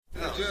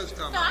This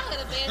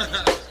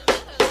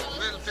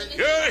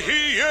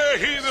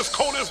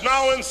court is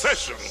now in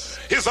session.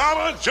 His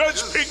Honor,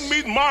 Judge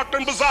Pigmeat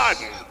Martin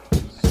Poseidon.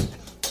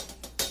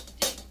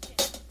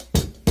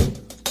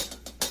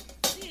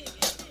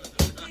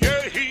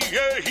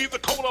 He, the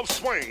coat of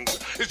swings,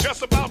 is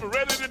just about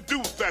ready to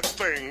do that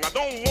thing. I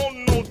don't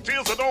want no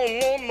tears, I don't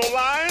want no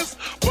lies.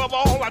 Above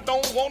all, I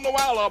don't want no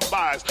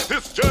alibis.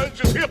 This judge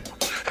is hip,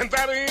 and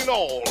that ain't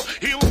all.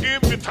 He'll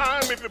give you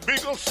time if you're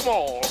big or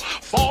small.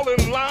 Fall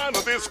in line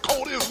or this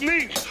coat is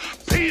neat.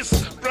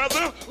 Peace,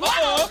 brother.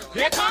 Uh-oh,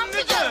 here comes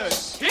the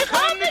judge. Here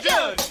comes the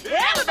judge.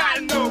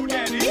 Everybody know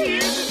that he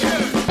is the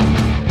judge.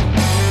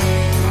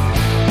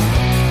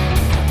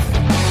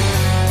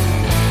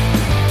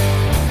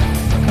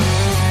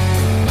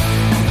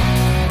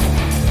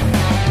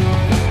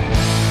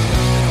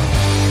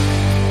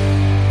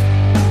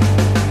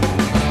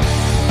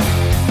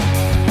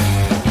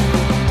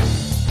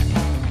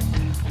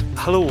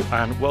 Hello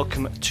and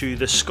welcome to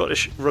the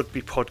Scottish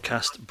Rugby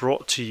Podcast,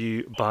 brought to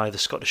you by the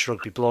Scottish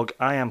Rugby Blog.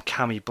 I am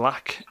Cammy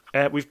Black.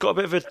 We've got a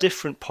bit of a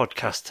different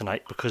podcast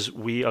tonight because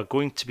we are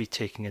going to be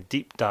taking a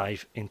deep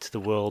dive into the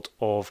world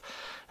of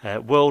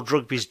World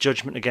Rugby's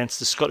judgment against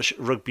the Scottish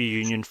Rugby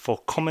Union for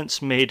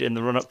comments made in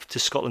the run-up to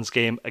Scotland's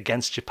game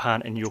against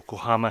Japan in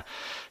Yokohama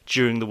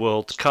during the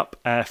World Cup.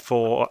 I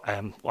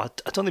don't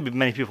think there's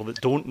many people that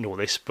don't know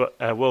this, but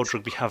World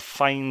Rugby have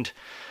fined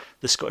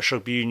the Scottish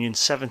Rugby Union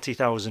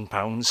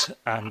 £70,000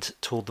 and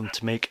told them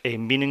to make a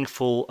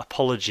meaningful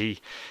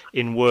apology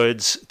in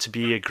words to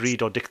be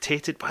agreed or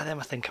dictated by them.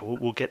 I think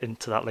we'll get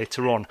into that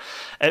later on.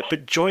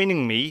 But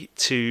joining me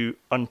to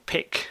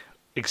unpick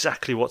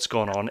exactly what's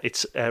gone on,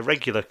 it's a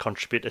regular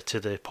contributor to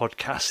the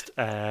podcast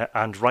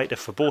and writer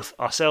for both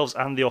ourselves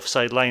and the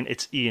Offside Line.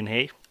 It's Ian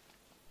Hay.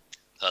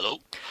 Hello.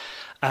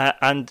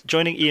 And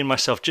joining Ian and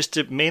myself, just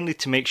mainly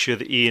to make sure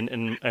that Ian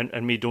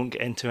and me don't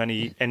get into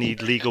any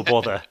legal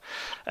bother,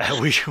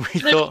 we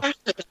thought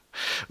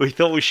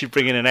we should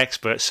bring in an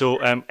expert. So,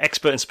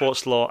 expert in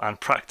sports law and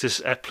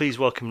practice, please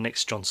welcome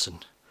Nix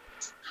Johnson.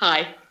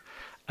 Hi.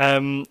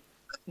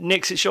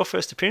 Nix, it's your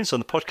first appearance on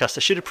the podcast.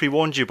 I should have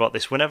pre-warned you about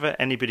this. Whenever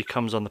anybody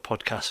comes on the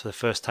podcast for the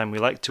first time, we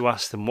like to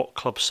ask them what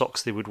club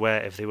socks they would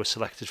wear if they were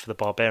selected for the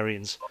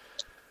Barbarians.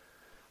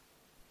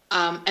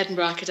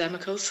 Edinburgh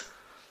Academicals.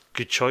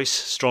 Good choice,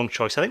 strong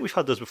choice. I think we've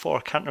had those before. I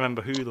can't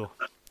remember who though.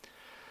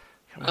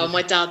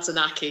 My dad's an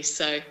Aki,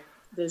 so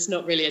there's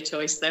not really a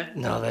choice there.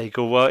 No, there you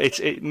go. Well,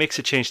 it makes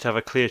a change to have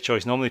a clear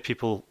choice. Normally,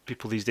 people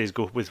these days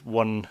go with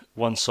one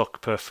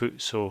sock per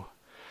foot, so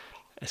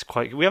it's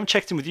quite. We haven't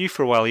checked in with you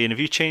for a while, Ian. Have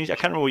you changed? I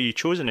can't remember what you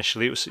chose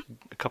initially. It was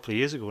a couple of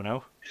years ago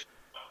now.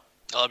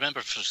 I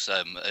remember for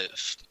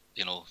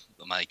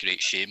my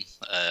great shame,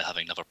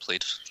 having never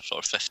played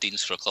sort of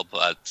 15s for a club.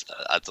 I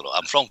don't know.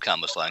 I'm from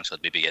Cambuslang, so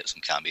I'd maybe get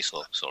some cami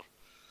socks or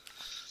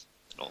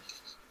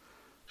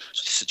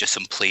just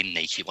some plain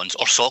Nike ones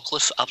or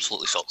sockless,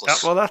 absolutely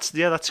sockless. Well, that's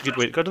a good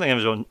way. I don't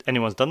think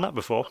anyone's done that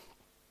before.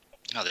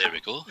 Oh, there we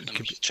go.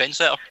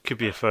 Trendsetter. Could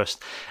be a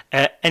first.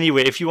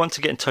 Anyway, if you want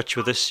to get in touch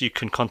with us, you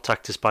can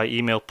contact us by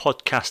email,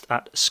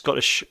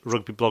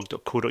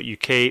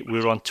 podcast@scottishrugbyblog.co.uk.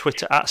 We're on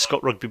Twitter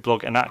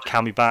 @ScottRugbyBlog and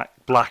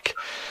 @CammyBlack,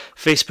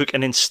 Facebook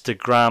and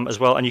Instagram as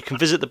well. And you can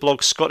visit the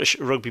blog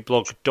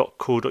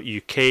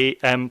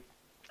scottishrugbyblog.co.uk.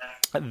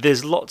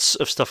 There's lots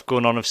of stuff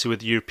going on, obviously,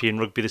 with European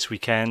rugby this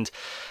weekend.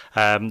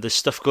 There's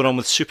stuff going on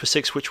with Super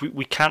 6, which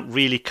we can't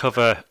really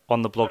cover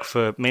on the blog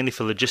mainly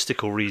for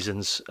logistical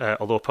reasons,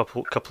 although a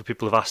couple of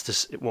people have asked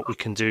us what we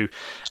can do.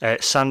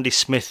 Sandy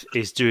Smith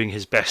is doing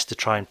his best to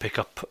try and pick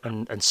up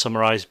and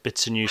summarise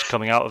bits of news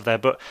coming out of there.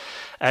 But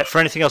for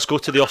anything else, go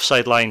to the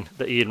Offside Line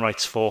that Ian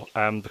writes for,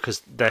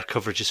 because their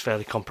coverage is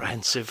fairly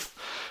comprehensive.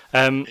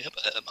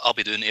 I'll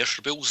be doing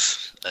Ayrshire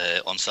Bulls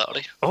on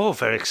Saturday. Oh,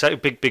 very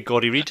excited. Big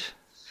Gaudy Reid.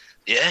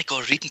 Yeah,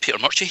 got reading Peter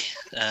Murchie.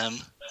 I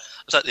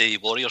was at the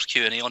Warriors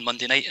Q&A on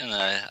Monday night, and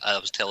I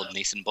was telling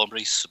Nathan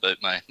Bombrys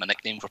about my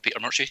nickname for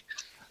Peter Murchie.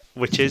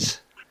 Which is?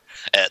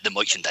 The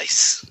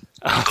merchandise.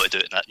 I've got to do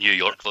it in that New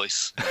York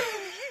voice.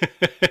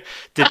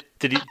 Did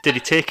he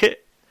take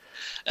it?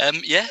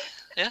 Yeah,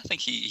 I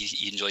think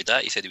he enjoyed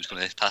that. He said he was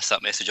going to pass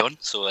that message on,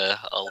 so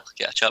I'll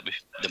get a chat with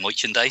the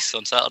merchandise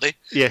on Saturday.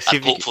 Yes,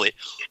 and hopefully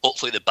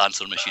the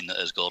banter machine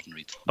that is Gordon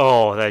Reid.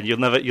 Oh, then you'll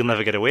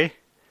never get away.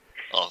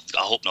 Oh,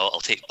 I hope not.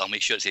 I'll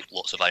make sure to take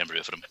lots of iron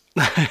brew for him.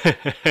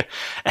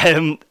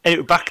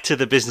 Back to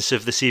the business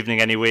of this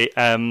evening anyway.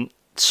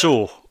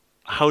 So,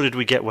 how did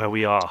we get where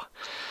we are?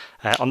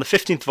 On the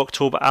 15th of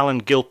October, Alan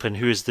Gilpin,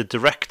 who is the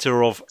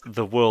director of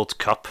the World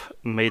Cup,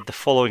 made the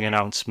following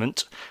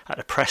announcement at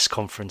a press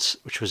conference,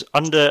 which was,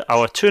 under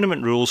our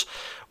tournament rules,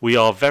 we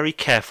are very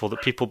careful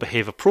that people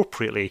behave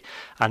appropriately,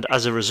 and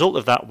as a result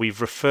of that,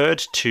 we've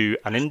referred to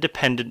an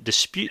independent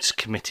disputes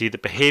committee the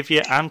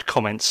behaviour and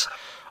comments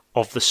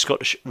of the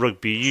Scottish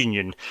Rugby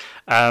Union.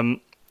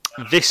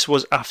 This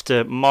was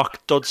after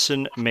Mark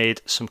Dodson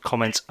made some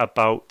comments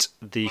about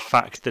the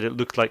fact that it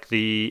looked like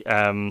the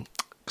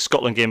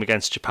Scotland game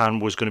against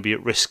Japan was going to be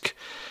at risk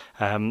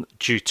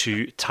due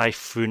to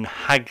Typhoon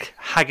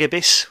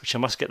Hagibis, which I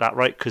must get that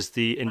right because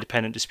the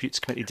Independent Disputes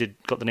Committee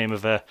got the name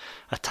of a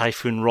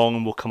typhoon wrong,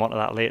 and we'll come on to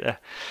that later.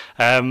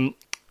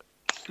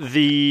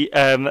 The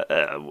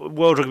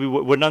World Rugby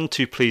were none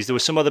too pleased. There were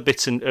some other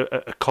bits and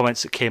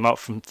comments that came out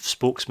from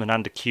spokesman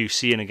and the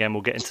QC, and again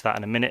we'll get into that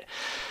in a minute.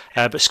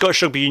 But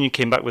Scottish Rugby Union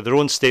came back with their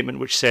own statement,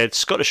 which said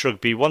Scottish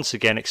Rugby once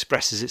again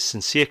expresses its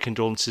sincere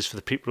condolences for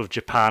the people of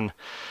Japan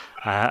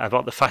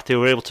about the fact they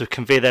were able to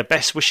convey their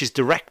best wishes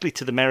directly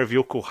to the mayor of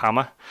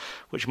Yokohama,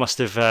 which must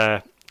have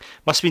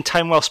been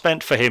time well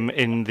spent for him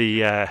in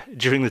the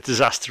during the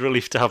disaster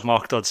relief to have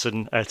Mark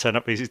Dodson turn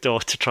up at his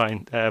door to try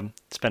and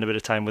spend a bit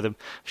of time with him.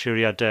 I'm sure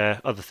he had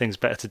other things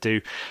better to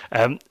do.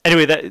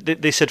 Anyway,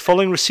 they said,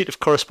 following receipt of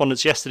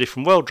correspondence yesterday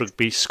from World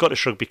Rugby,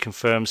 Scottish Rugby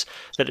confirms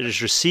that it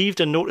has received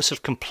a notice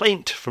of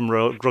complaint from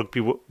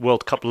Rugby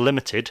World Cup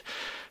Limited.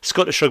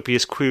 Scottish Rugby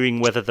is querying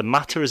whether the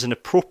matter is an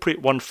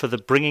appropriate one for the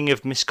bringing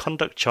of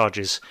misconduct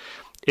charges.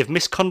 If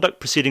misconduct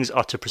proceedings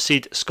are to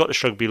proceed,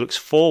 Scottish Rugby looks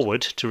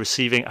forward to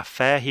receiving a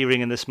fair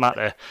hearing in this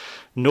matter.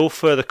 No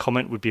further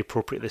comment would be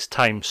appropriate this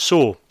time.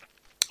 So,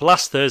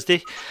 last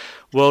Thursday,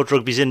 World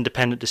Rugby's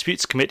Independent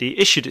Disputes Committee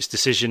issued its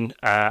decision,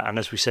 and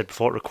as we said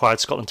before, it required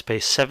Scotland to pay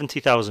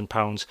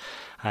 £70,000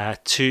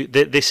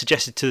 they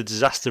suggested to the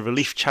disaster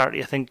relief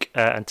charity, I think,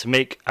 and to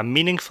make a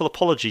meaningful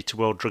apology to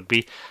World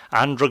Rugby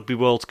and Rugby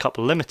World Cup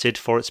Limited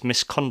for its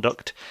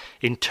misconduct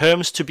in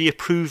terms to be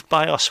approved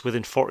by us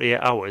within 48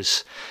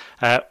 hours.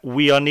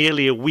 We are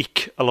nearly a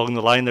week along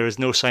the line. There is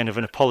no sign of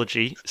an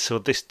apology, so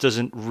this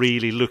doesn't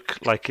really look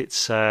like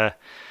it's going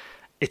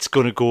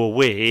to go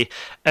away.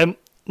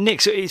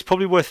 Nick, so it's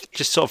probably worth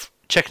just sort of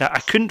checking out.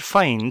 I couldn't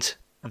find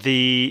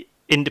the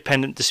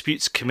Independent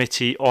Disputes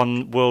Committee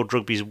on World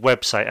Rugby's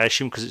website, I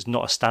assume because it's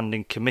not a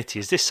standing committee.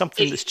 Is this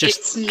something that's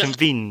just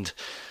convened?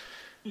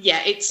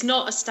 Yeah, it's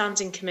not a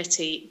standing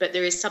committee, but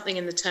there is something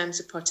in the terms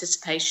of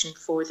participation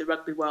for the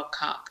Rugby World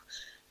Cup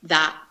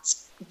that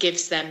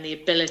gives them the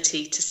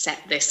ability to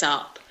set this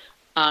up,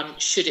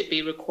 should it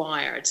be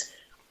required.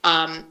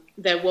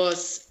 There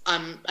was,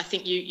 I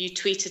think you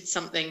tweeted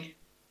something,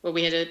 well,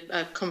 we had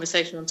a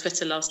conversation on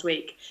Twitter last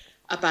week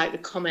about the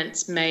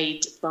comments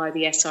made by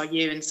the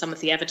SRU and some of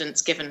the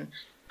evidence given,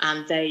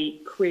 and they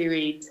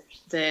queried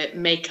the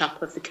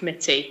makeup of the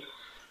committee.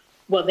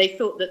 Well, they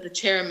thought that the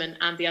chairman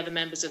and the other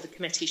members of the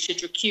committee should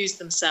recuse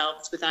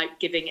themselves without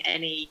giving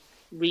any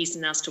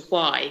reason as to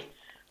why.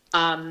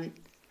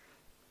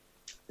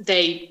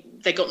 They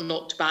got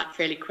knocked back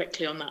fairly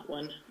quickly on that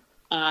one.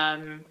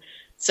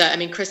 So, I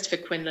mean, Christopher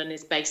Quinlan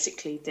is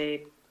basically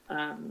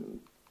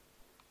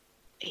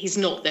he's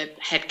not the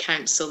head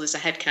counsel. There's a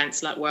head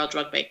counsel at World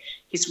Rugby.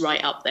 He's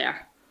right up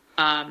there.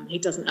 He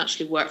doesn't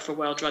actually work for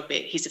World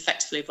Rugby. He's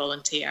effectively a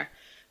volunteer.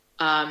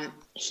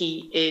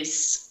 He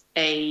is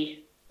a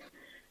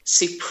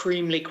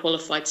supremely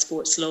qualified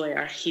sports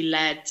lawyer. He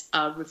led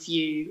a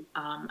review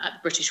at the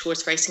British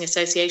Horse Racing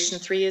Association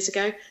 3 years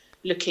ago,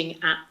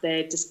 looking at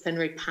the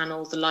disciplinary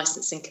panel, the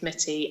licensing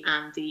committee,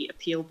 and the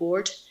appeal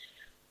board.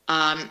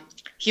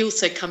 He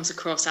also comes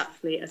across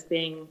actually as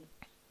being,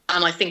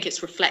 and I think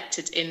it's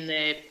reflected in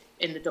the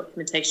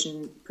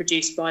documentation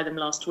produced by them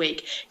last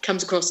week,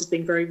 comes across as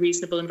being very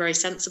reasonable and very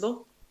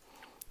sensible.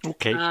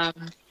 Okay.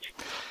 And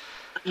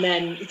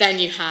then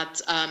you had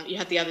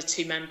the other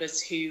two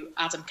members, who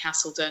Adam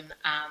Castleton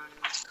and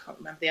I can't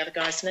remember the other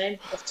guy's name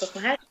off the top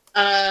of my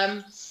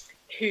head.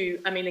 Who,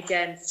 I mean,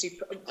 again,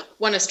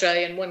 one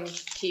Australian, one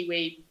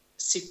Kiwi,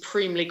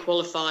 supremely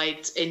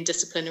qualified in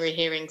disciplinary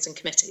hearings and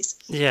committees.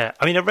 Yeah,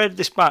 I mean, I read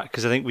this back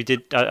because I think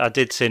I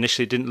did say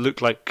initially it didn't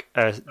look like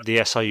the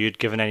SRU had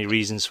given any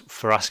reasons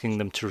for asking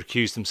them to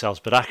recuse themselves,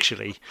 but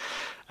actually,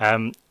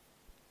 who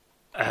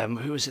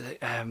was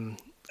it?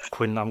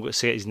 Quinlan, I'm going to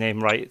say his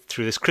name right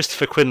through this.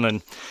 Christopher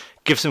Quinlan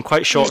gives them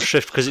quite short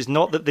shrift because it's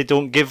not that they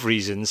don't give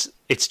reasons,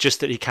 it's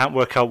just that he can't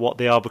work out what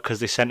they are because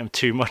they sent him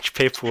too much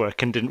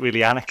paperwork and didn't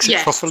really annex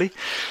it properly.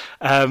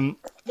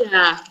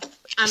 Yeah.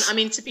 And I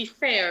mean, to be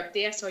fair,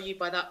 the SRU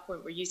by that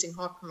point were using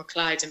Harper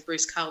McLeod and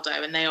Bruce Caldo,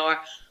 and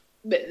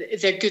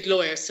they're good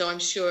lawyers, so I'm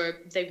sure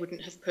they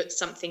wouldn't have put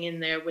something in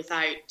there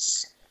without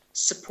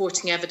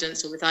supporting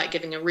evidence or without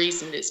giving a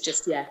reason. It's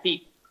just,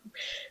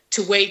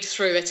 to wade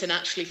through it and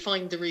actually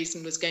find the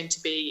reason was going to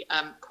be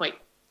quite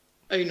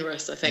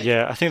onerous, I think.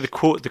 Yeah, I think the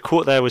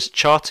quote there was,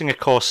 charting a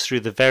course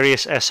through the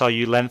various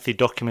SRU lengthy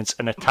documents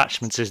and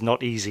attachments is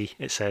not easy,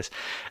 it says.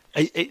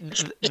 I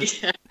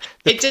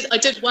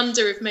did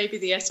wonder if maybe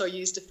the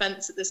SRU's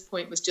defence at this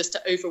point was just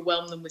to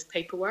overwhelm them with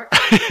paperwork.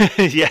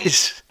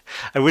 Yes.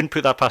 I wouldn't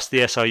put that past the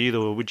SRU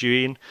though, would you,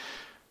 Ian?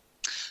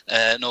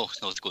 No,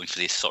 going for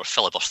the sort of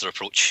filibuster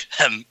approach.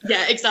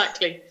 Yeah,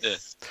 exactly. Yeah.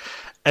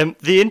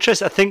 The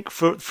interest, I think,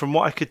 from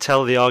what I could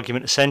tell, the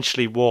argument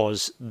essentially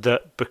was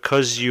that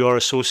because you are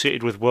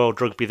associated with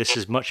World Rugby, this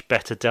is much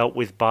better dealt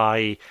with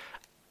by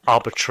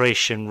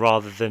arbitration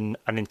rather than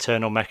an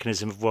internal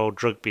mechanism of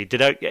World Rugby.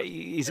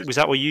 Was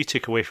that what you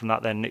took away from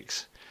that then,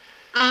 Nix?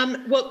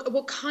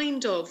 Well,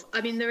 kind of.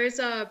 I mean, there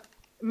is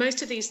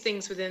most of these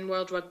things within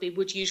World Rugby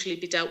would usually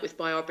be dealt with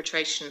by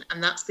arbitration,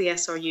 and that's the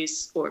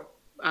SRU's or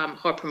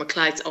Harper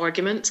McLeod's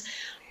argument.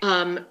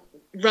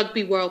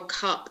 Rugby World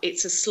Cup,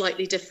 it's a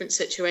slightly different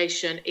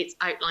situation. It's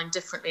outlined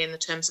differently in the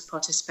terms of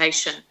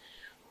participation.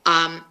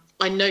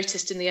 I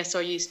noticed in the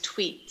SRU's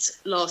tweet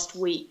last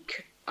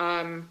week,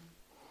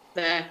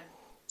 their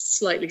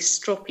slightly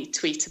stroppy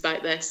tweet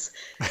about this,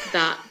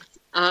 that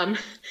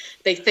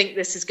they think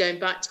this is going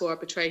back to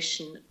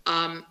arbitration.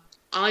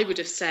 I would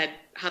have said,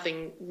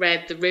 having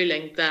read the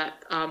ruling,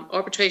 that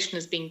arbitration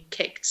has been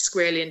kicked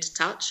squarely into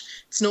touch.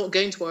 It's not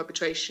going to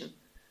arbitration.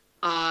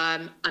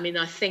 I mean,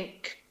 I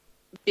think,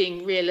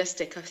 being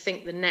realistic, I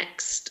think the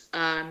next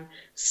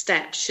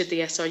step, should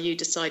the SRU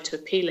decide to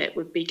appeal it,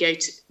 would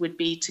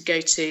be to go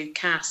to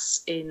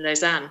CAS in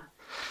Lausanne,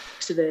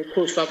 to the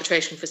Court of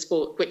Arbitration for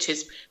Sport, which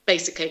is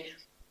basically,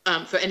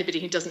 for anybody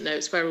who doesn't know,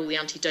 it's where all the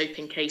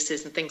anti-doping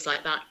cases and things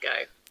like that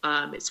go.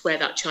 It's where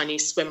that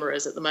Chinese swimmer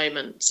is at the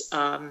moment.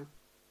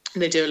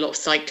 They do a lot of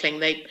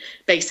cycling. They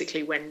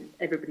basically, when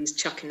everybody's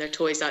chucking their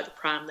toys out the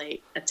pram, they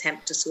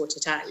attempt to sort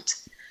it out.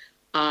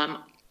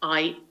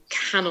 I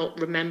cannot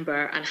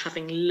remember, and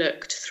having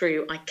looked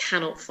through, I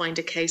cannot find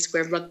a case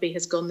where rugby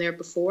has gone there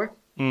before.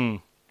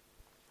 And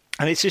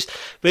it's just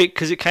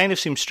because it kind of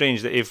seems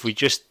strange that if we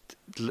just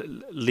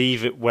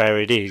leave it where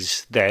it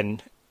is,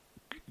 then,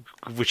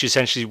 which is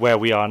essentially where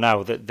we are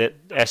now,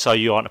 that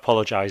SRU aren't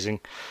apologising,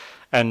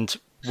 and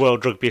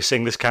World Rugby is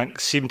saying this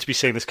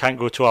can't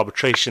go to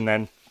arbitration,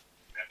 then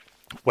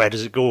where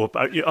does it go?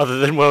 Other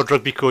than World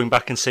Rugby going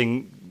back and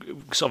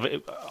saying, sort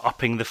of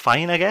upping the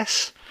fine, I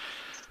guess.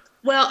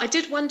 Well, I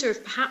did wonder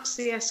if perhaps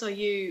the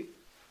SRU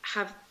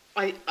have,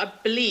 I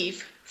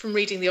believe from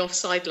reading the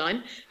offside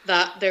line,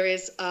 that there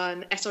is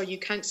an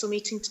SRU council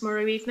meeting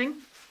tomorrow evening.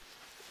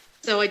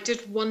 So I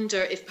did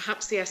wonder if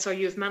perhaps the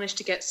SRU have managed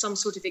to get some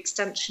sort of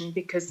extension,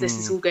 because this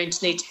is all going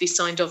to need to be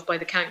signed off by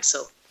the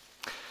council.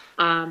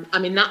 I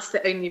mean, that's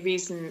the only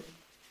reason.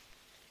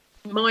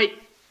 My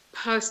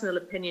personal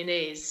opinion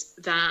is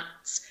that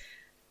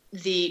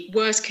the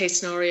worst case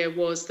scenario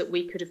was that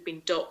we could have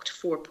been docked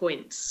 4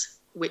 points,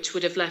 which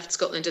would have left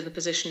Scotland in the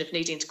position of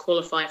needing to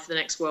qualify for the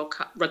next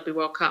Rugby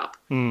World Cup.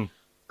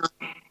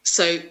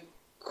 So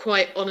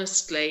quite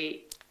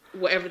honestly,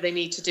 whatever they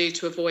need to do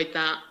to avoid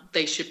that,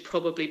 they should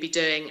probably be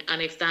doing.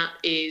 And if that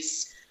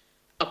is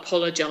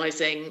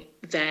apologising,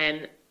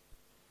 then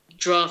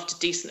draft a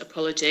decent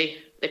apology.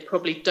 They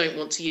probably don't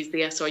want to use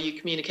the SRU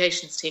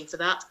communications team for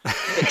that.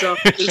 But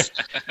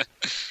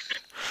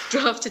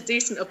draft a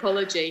decent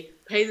apology,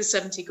 pay the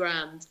 70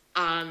 grand,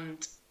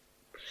 and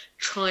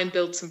try and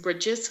build some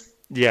bridges.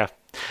 Yeah,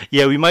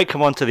 we might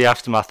come on to the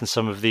aftermath and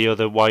some of the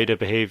other wider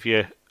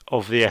behaviour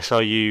of the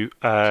SRU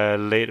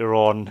later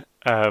on.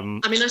 I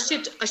mean, I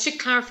should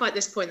clarify at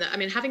this point that, I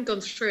mean, having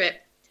gone through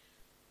it,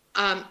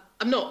 I'm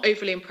not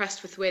overly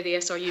impressed with the way the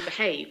SRU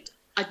behaved.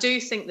 I do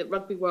think that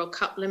Rugby World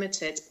Cup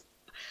Limited,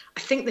 I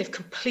think they've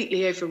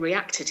completely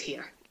overreacted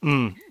here.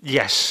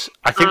 Yes,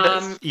 I think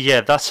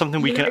that's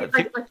something we can.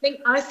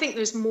 I think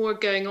there's more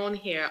going on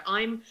here.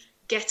 I'm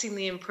getting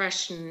the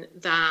impression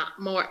that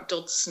Mark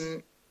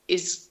Dodson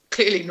is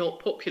clearly not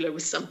popular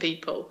with some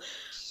people,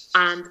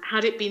 and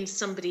had it been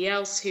somebody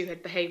else who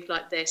had behaved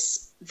like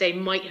this, they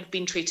might have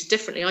been treated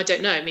differently. I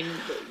don't know. I mean,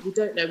 we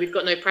don't know. We've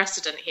got no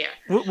precedent here.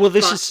 Well,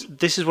 this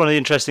is one of the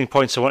interesting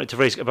points I wanted to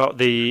raise about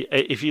the.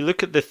 If you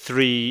look at the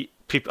three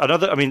people,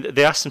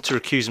 they asked them to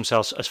recuse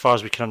themselves, as far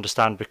as we can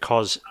understand,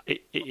 because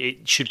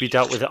it should be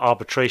dealt with at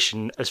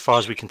arbitration. As far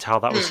as we can tell,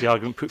 that was the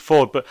argument put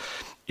forward. But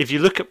if you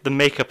look at the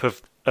makeup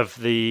of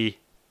the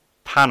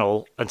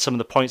panel and some of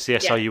the points the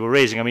SRU were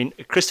raising, I mean,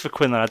 Christopher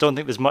Quinlan, I don't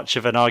think there's much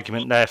of an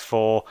argument there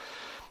for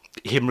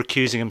him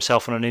recusing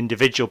himself on an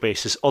individual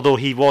basis, although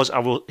he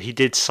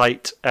did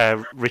cite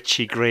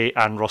Richie Gray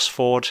and Ross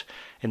Ford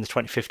in the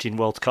 2015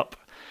 World Cup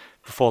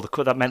before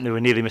that meant they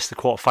were nearly missed the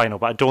quarter-final,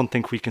 but I don't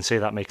think we can say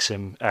that makes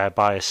him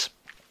biased,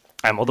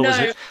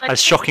 although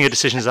as shocking a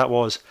decision as that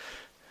was.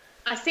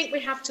 I think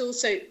we have to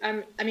also,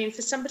 I mean,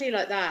 for somebody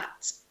like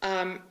that,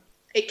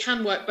 it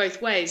can work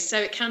both ways. So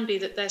it can be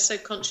that they're so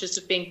conscious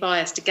of being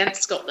biased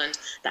against Scotland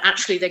that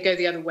actually they go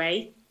the other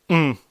way.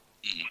 And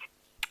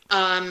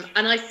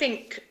I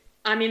think,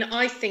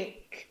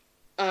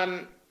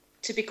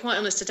 to be quite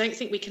honest, I don't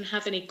think we can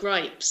have any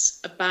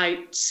gripes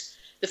about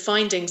the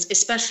findings,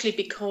 especially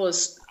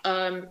because,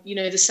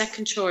 the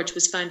second charge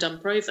was found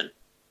unproven.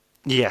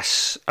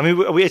 Yes. I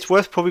mean, it's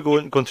worth probably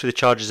going through the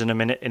charges in a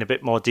minute in a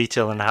bit more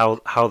detail and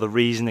how the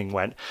reasoning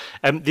went.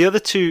 The other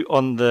two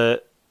on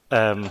the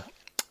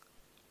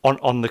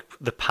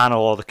the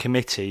panel or the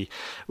committee,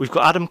 we've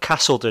got Adam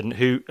Castleton,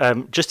 who,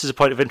 just as a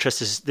point of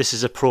interest, this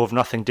is a pro of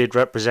nothing, did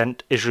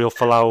represent Israel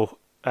Folau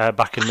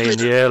back in May in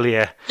the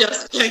earlier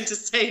just going to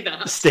say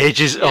that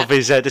stages of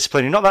his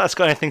disciplinary. Not that it's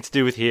got anything to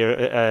do with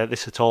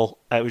this at all.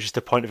 It was just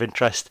a point of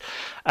interest.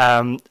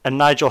 And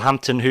Nigel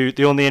Hampton, who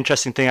the only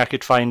interesting thing I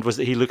could find was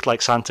that he looked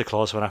like Santa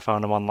Claus when I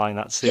found him online.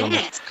 That's the only...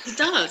 he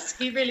does.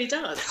 He really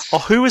does. Oh,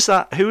 who was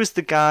that? Who was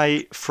the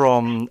guy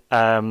from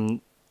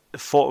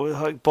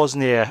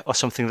Bosnia or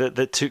something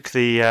that took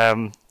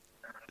the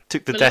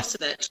took the death?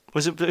 Milosevic.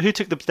 Was it who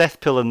took the death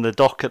pill in the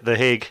dock at The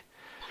Hague?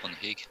 On The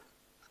Hague.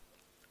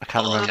 I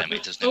can't remember. I can't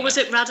remember his name Or was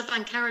now. it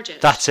Radovan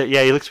Karadzic? That's it.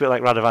 Yeah, he looked a bit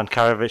like Radovan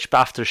Karadzic, but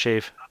after a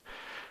shave.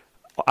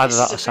 Either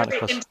that or This is a Santa very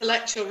Claus.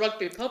 intellectual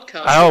rugby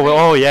podcast.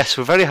 Oh, yes,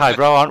 we're very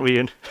highbrow, aren't we,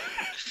 Ian?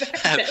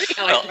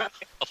 Well,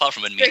 apart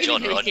from when me and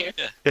John are on. Here.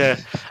 Yeah.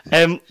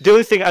 Yeah.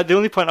 The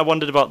only point I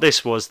wondered about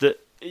this was that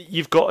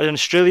you've got an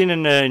Australian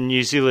and a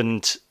New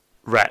Zealand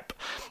rep,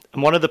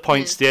 and one of the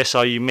points the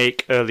SRU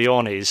make early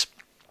on is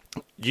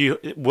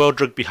World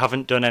Rugby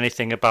haven't done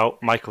anything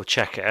about Michael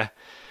Cheika,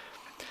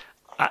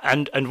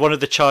 and one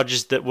of the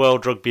charges that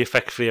World Rugby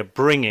effectively are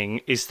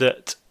bringing is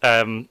that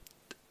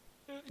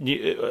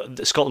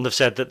Scotland have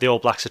said that the All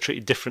Blacks are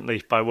treated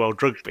differently by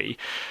World Rugby.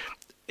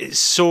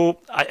 So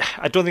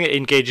I don't think it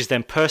engages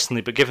them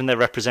personally, but given they're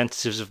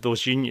representatives of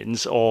those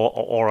unions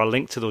or are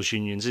linked to those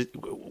unions,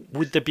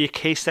 would there be a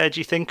case there, do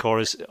you think,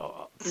 or is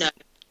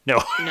No,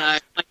 I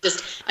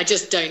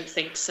just don't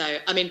think so.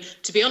 I mean,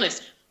 to be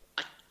honest,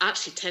 I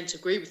actually tend to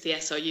agree with the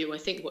SRU. I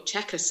think what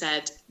Cheika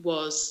said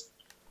was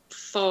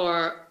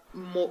far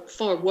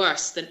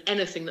worse than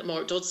anything that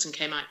Mark Dodson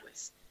came out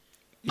with.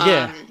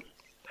 Yeah.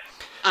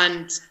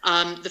 And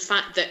the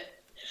fact that,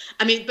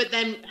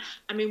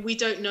 we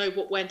don't know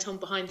what went on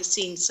behind the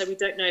scenes, so we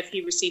don't know if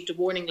he received a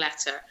warning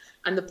letter.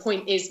 And the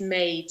point is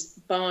made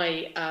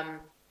by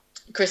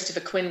Christopher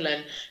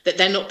Quinlan that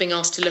they're not being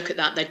asked to look at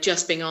that. They're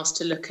just being asked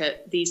to look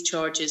at these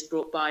charges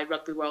brought by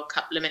Rugby World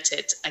Cup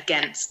Limited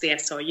against the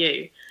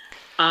SRU.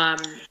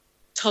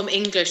 Tom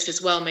English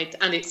as well made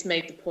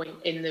the point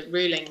in the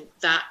ruling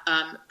that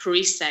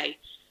Parise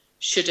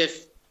should have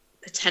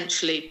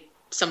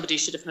somebody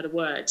should have had a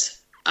word.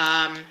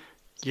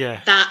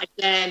 That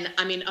again,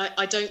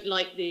 I don't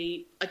like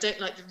the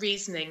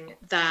reasoning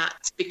that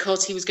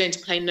because he was going to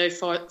play no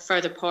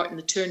further part in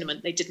the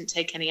tournament, they didn't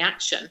take any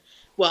action.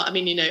 Well,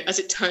 as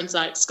it turns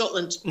out,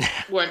 Scotland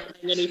weren't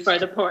playing any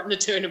further part in the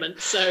tournament.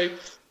 So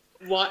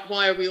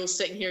why are we all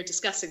sitting here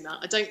discussing that?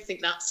 I don't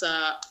think that's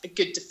a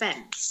good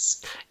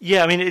defence.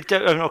 Yeah,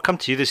 I'll come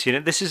to you this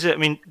unit. This is,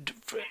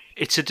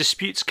 it's a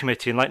disputes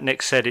committee, and like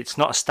Nick said, it's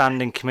not a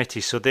standing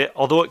committee. So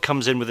although it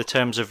comes in with the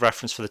terms of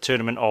reference for the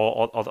tournament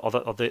or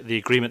the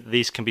agreement that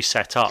these can be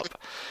set up,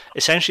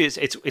 essentially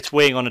it's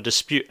weighing on a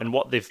dispute and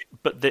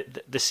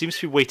there seems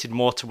to be weighted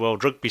more to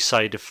World Rugby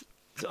side of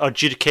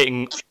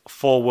adjudicating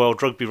for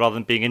World Rugby rather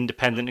than being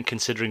independent and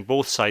considering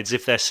both sides.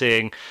 If they're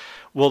saying,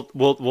 well,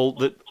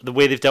 the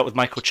way they've dealt with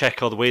Michael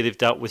Cheika or the way they've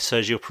dealt with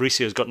Sergio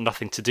Parise has got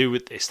nothing to do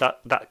with this.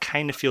 That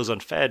kind of feels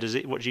unfair, does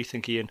it? What do you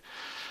think, Ian?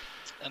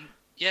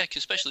 Yeah,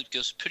 especially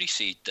because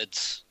Parise did.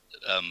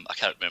 I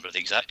can't remember the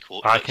exact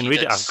quote. I can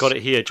read it. I've got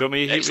it here. Do you want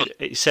me to read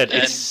it? He said,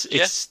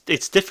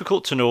 "It's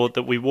difficult to know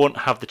that we won't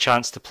have the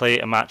chance to play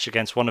a match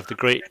against one of the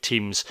great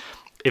teams.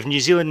 If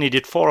New Zealand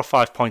needed 4 or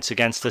 5 points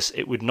against us,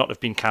 it would not have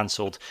been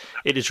cancelled.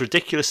 It is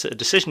ridiculous that a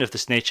decision of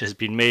this nature has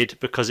been made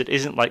because it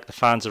isn't like the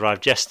fans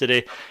arrived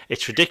yesterday.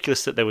 It's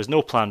ridiculous that there was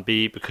no plan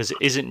B because it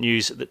isn't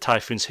news that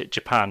typhoons hit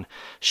Japan.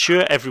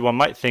 Sure, everyone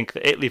might think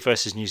that Italy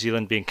versus New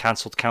Zealand being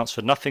cancelled counts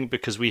for nothing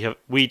because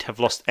we'd have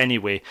lost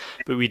anyway,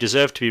 but we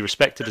deserve to be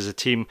respected as a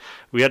team.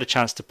 We had a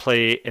chance to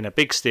play in a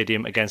big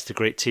stadium against a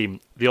great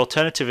team. The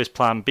alternative is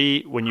plan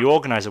B. When you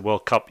organise a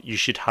World Cup, you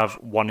should have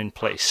one in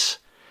place."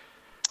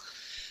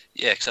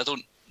 Yeah, because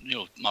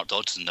Mark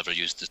Dodson never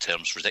used the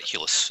terms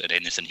ridiculous in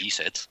anything he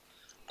said.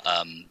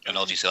 And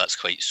obviously that's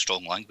quite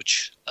strong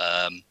language.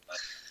 And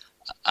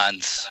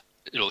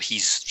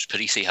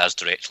Parise has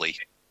directly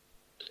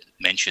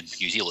mentioned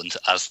New Zealand,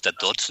 as did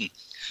Dodson.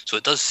 So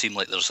it does seem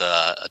like there's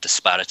a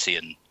disparity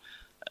in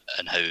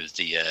how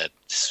the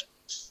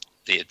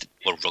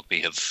World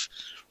Rugby have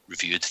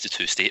reviewed the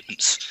two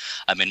statements.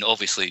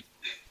 Obviously,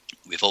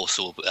 we've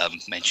also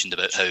mentioned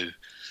about how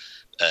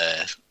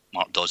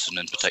Mark Dodson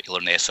in particular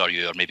and the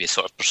SRU are maybe a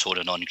sort of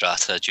persona non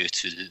grata due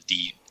to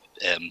the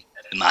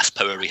mass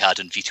power we had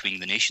in vetoing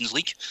the Nations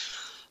League.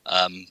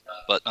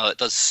 But no, it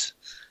does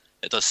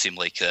seem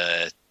like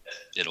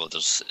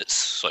it's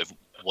sort of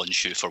one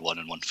shoe for one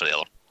and one for the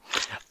other.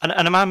 And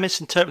am I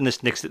misinterpreting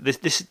this, Nick?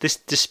 This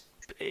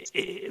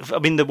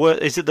the word,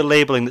 is it the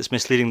labelling that's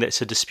misleading that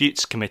it's a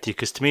disputes committee?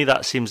 Because to me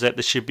that seems like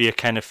there should be a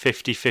kind of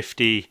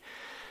 50-50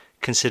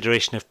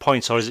 consideration of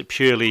points, or is it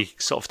purely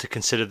sort of to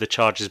consider the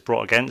charges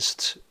brought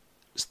against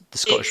the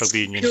Scottish Rugby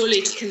Union?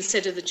 Purely to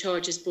consider the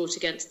charges brought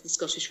against the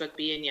Scottish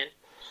Rugby Union.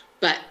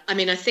 But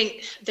I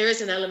think there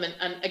is an element,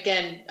 and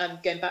again,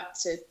 going back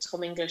to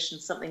Tom English and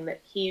something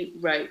that he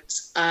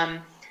wrote. I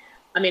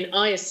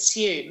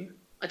assume,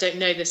 I don't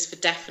know this for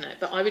definite,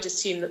 but I would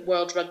assume that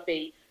World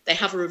Rugby, they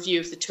have a review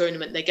of the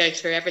tournament. They go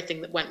through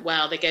everything that went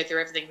well. They go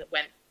through everything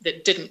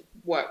that didn't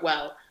work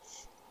well,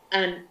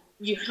 and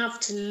you have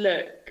to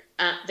look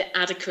at the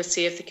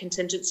adequacy of the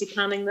contingency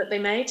planning that they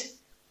made.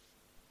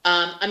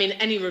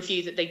 Any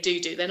review that they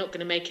do, they're not going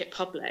to make it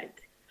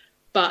public.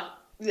 But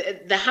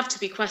there have to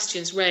be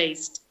questions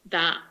raised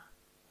that,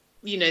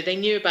 they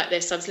knew about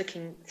this. I was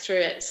looking through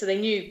it. So they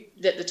knew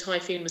that the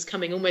typhoon was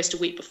coming almost a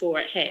week before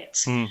it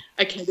hit.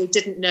 Okay, they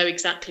didn't know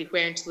exactly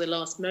where until the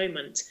last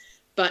moment.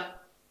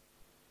 But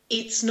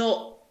it's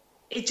not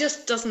it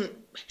just doesn't.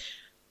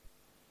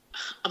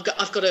 I've got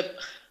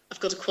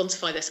to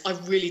quantify this. I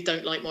really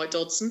don't like Mark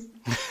Dodson,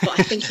 but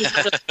I think he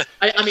had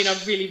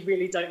I really,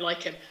 really don't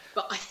like him.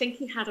 But I think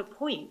he had a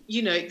point.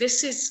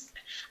 This is,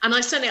 and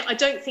I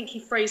don't think he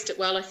phrased it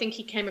well. I think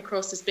he came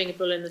across as being a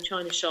bull in the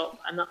china shop,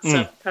 and that's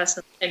a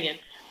personal opinion.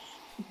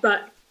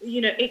 But,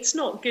 it's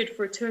not good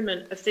for a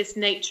tournament of this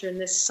nature and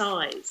this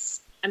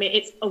size. I mean,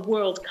 it's a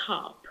World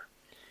Cup.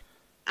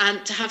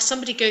 And to have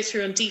somebody go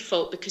through on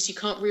default because you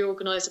can't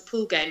reorganise a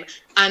pool game,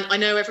 and I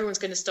know everyone's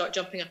going to start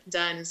jumping up and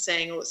down and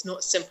saying, it's not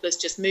as simple as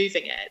just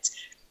moving it.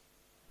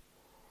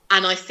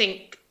 And I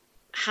think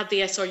had the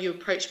SRU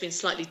approach been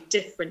slightly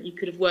different, you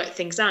could have worked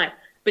things out.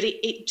 But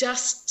it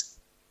just,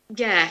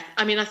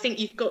 I think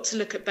you've got to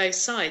look at both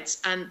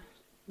sides. And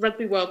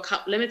Rugby World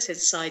Cup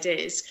Limited's side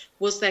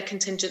was their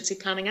contingency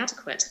planning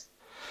adequate?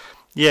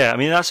 Yeah, I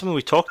mean, that's something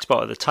we talked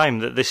about at the time,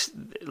 that this,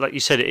 like you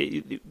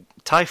said,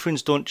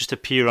 typhoons don't just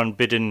appear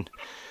unbidden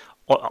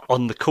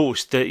on the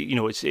coast. We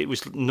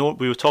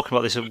were talking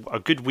about this a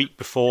good week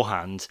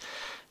beforehand.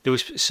 There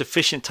was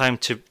sufficient time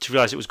to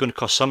realise it was going to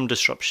cause some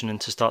disruption and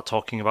to start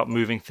talking about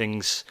moving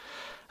things.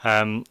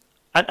 And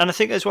I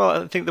think as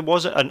well, there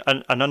was an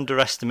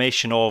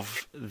underestimation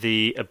of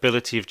the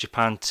ability of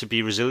Japan to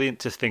be resilient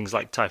to things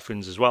like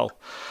typhoons as well.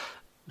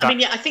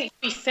 I think to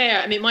be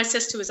fair, my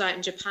sister was out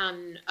in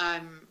Japan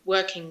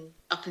working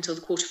up until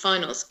the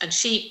quarterfinals, and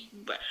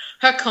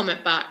her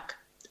comment back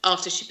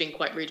after she'd been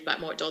quite rude about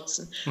Mark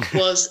Dodson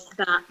was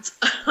that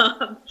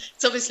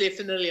it's obviously a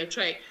familiar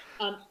trait.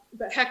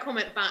 But her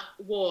comment back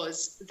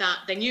was that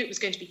they knew it was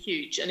going to be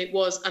huge and it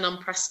was an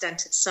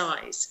unprecedented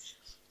size.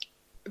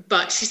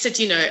 But she said,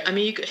 you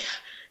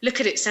look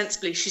at it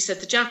sensibly. She said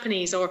the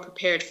Japanese are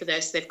prepared for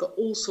this. They've got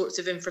all sorts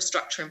of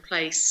infrastructure in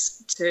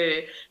place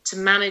to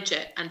manage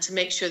it and to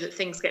make sure that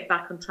things get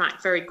back on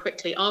track very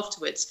quickly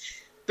afterwards.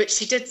 But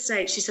she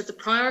said the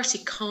priority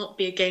can't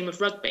be a game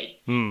of rugby.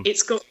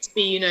 It's got to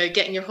be,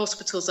 getting your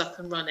hospitals up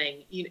and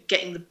running,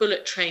 getting the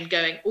bullet train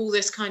going, all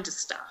this kind of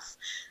stuff.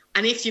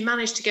 And if you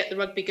manage to get the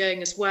rugby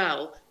going as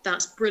well,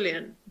 that's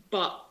brilliant.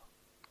 But,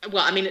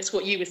 it's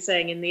what you were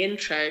saying in the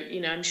intro.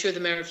 I'm sure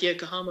the mayor of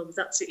Yokohama was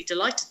absolutely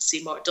delighted to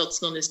see Mark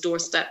Dodson on his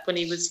doorstep when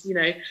he was,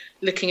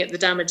 looking at the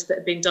damage that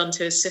had been done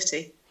to his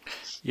city.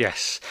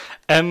 Yes.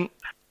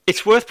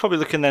 It's worth probably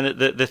looking then at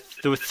there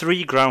were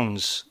 3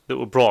 grounds that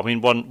were brought.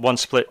 One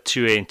split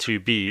 2A and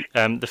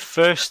 2B. The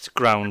first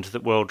ground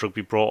that World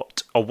Rugby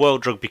brought, or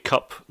World Rugby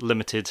Cup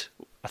Limited,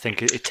 I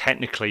think it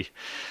technically,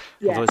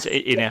 although it's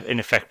in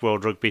effect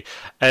World Rugby.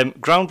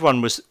 Ground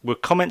 1 were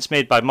comments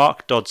made by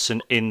Mark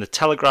Dodson in the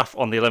Telegraph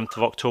on the 11th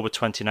of October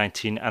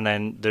 2019, and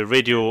then the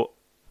Radio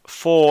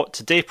 4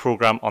 Today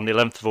programme on the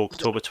 11th of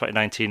October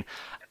 2019,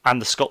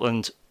 and the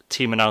Scotland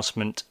team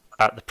announcement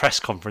at the press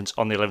conference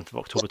on the 11th of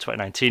October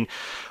 2019.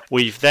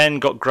 We've then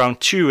got Ground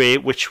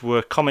 2A, which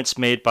were comments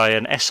made by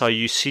an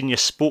SRU senior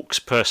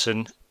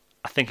spokesperson,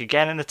 I think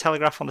again in the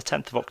Telegraph on the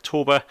 10th of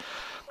October,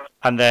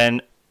 and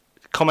then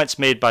comments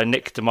made by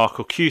Nick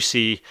DeMarco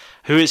QC,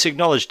 who it's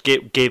acknowledged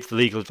gave the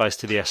legal advice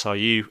to the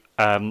SRU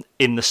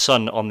in the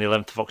Sun on the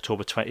 11th of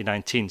October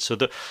 2019. So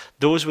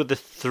those were the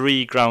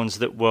 3 grounds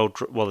that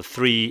the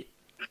 3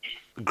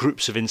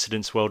 groups of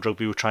incidents World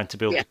Rugby were trying to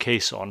build the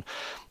case on.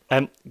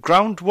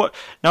 Ground 1.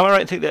 Now,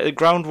 I think that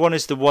Ground 1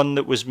 is the one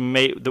that was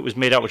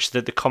made out, which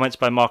is the comments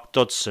by Mark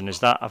Dodson. Is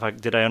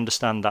that? Did I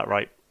understand that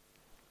right?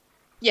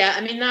 Yeah,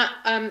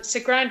 that.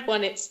 So Ground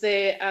 1, it's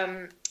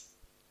the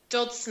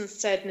Dodson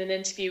said in an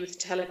interview with the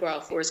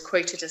Telegraph, or is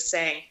quoted as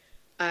saying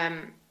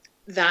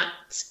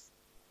that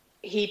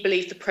he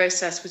believed the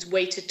process was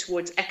weighted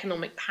towards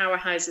economic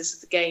powerhouses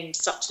of the game,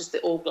 such as the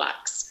All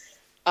Blacks.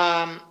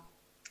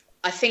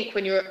 I think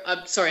when you're,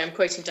 sorry, I'm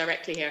quoting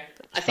directly here.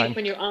 I think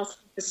when you're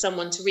asking for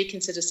someone to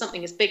reconsider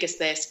something as big as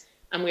this,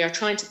 and we are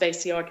trying to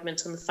base the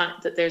argument on the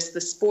fact that there's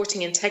the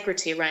sporting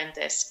integrity around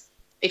this,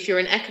 if you're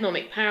an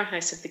economic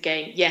powerhouse of the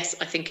game, yes,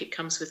 I think it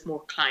comes with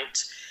more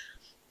clout.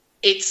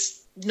 It's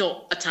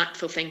not a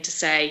tactful thing to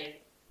say,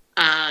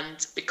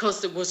 and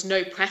because there was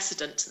no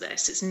precedent to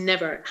this, it's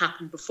never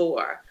happened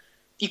before,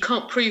 you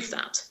can't prove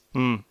that.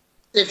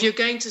 If you're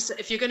going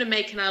to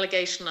make an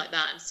allegation like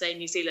that and say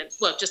New Zealand,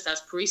 well, just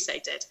as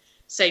Parise did,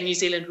 say New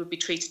Zealand would be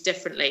treated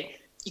differently,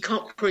 you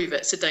can't prove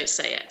it, so don't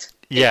say it.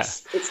 Yeah.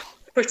 It's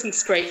pretty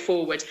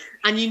straightforward.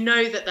 And you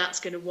know that that's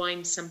going to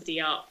wind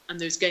somebody up and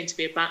there's going to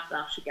be a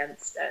backlash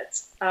against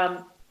it.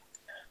 I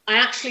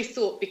actually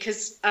thought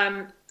because...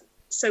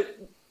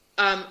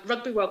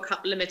 Rugby World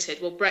Cup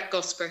Limited, well, Brett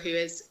Gosper, who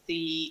is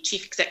the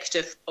chief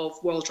executive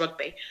of World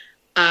Rugby,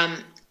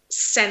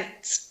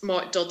 sent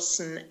Mark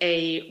Dodson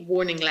a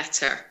warning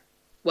letter,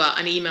 well,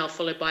 an email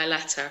followed by a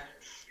letter,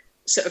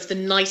 sort of the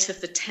night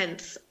of the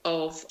 10th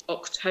of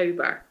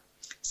October.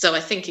 So I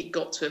think it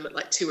got to him at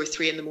like 2 or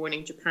 3 in the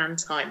morning Japan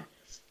time.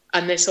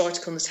 And this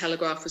article in the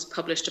Telegraph was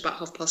published about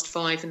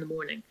 5:30 in the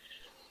morning.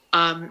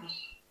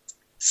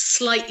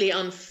 Slightly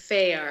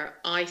unfair,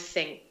 I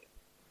think,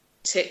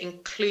 to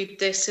include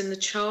this in the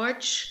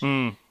charge,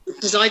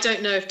 because I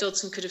don't know if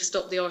Dodson could have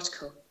stopped the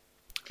article.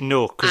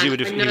 No, because he would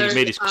have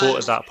made his quote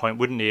at that point,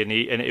 wouldn't he? To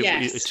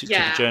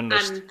the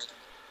journalist.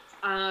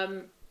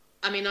 And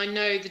I mean, I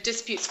know the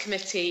Disputes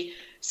Committee,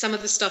 some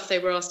of the stuff they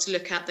were asked to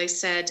look at, they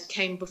said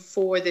came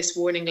before this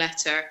warning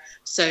letter.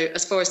 So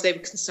as far as they were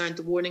concerned,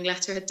 the warning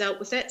letter had dealt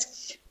with it.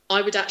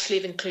 I would actually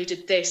have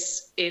included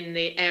this in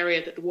the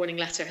area that the warning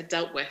letter had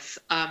dealt with,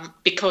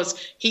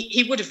 because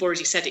he would have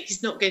already said it.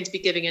 He's not going to be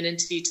giving an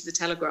interview to the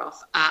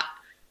Telegraph at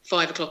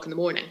 5 o'clock in the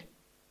morning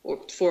or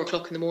 4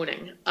 o'clock in the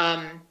morning.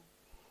 And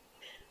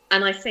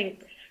I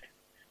think,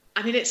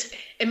 I mean,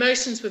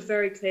 emotions were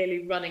very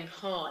clearly running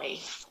high.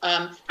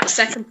 The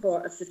second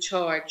part of the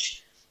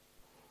charge,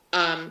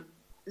 the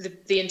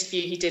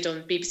interview he did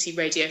on BBC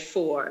Radio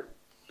 4,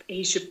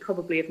 he should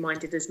probably have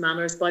minded his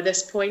manners by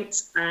this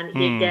point. And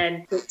he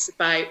again talks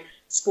about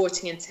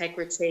sporting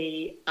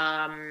integrity.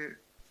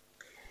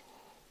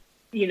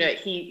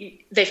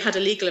 They've had a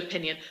legal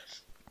opinion.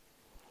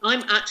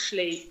 I'm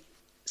actually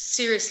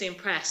seriously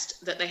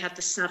impressed that they had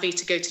the savvy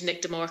to go to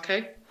Nick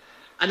DeMarco.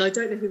 And I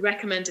don't know who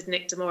recommended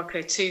Nick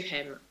DeMarco to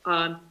him.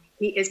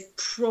 He is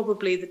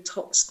probably the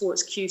top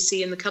sports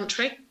QC in the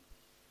country.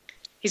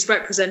 He's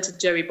represented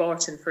Joey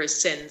Barton for his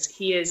sins.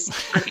 He is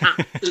an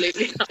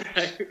absolutely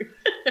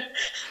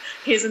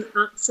he is an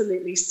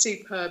absolutely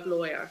superb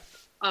lawyer.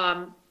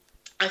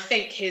 I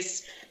think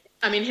his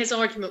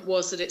argument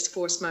was that it's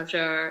force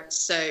majeure,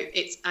 so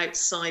it's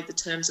outside the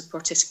terms of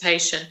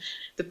participation.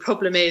 The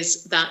problem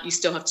is that you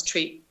still have to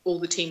treat all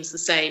the teams the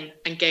same,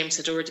 and games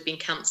had already been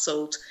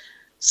cancelled.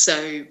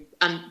 So,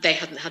 and they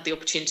hadn't had the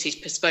opportunity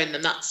to postpone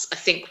them. That's, I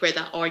think, where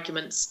that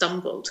argument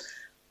stumbled.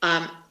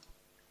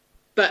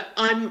 But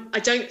I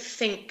don't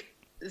think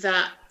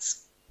that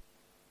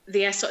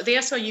the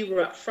SRU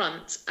were up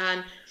front,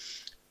 and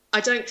I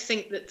don't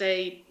think that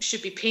they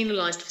should be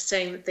penalised for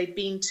saying that they've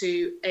been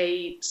to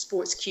a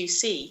sports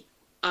QC.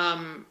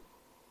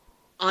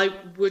 I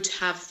would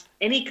have,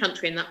 any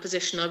country in that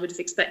position, I would have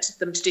expected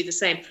them to do the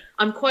same.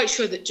 I'm quite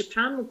sure that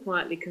Japan were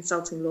quietly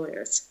consulting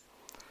lawyers.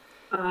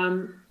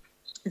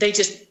 They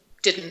just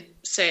didn't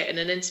say it in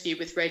an interview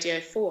with Radio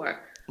 4.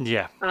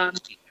 Yeah. I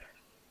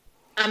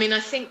mean, I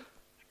think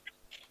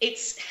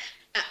it's...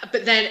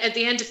 but then at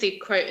the end of the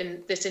quote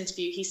in this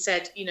interview, he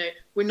said,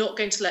 we're not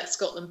going to let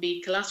Scotland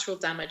be collateral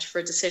damage for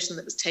a decision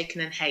that was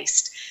taken in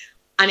haste.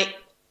 And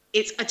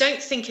I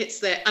don't think it's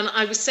there. And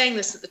I was saying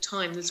this at the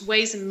time, there's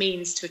ways and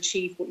means to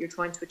achieve what you're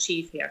trying to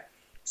achieve here.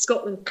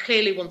 Scotland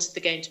clearly wanted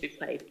the game to be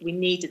played. We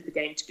needed the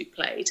game to be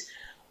played.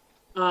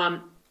 I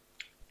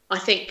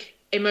think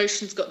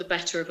emotions got the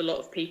better of a lot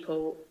of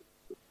people.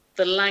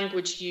 The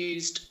language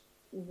used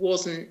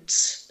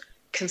wasn't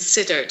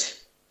considered,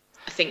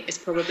 I think, is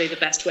probably the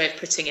best way of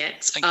putting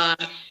it. In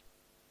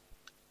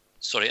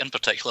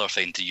particular, I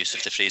find the use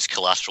of the phrase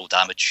collateral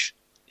damage,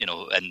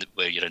 and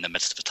where you're in the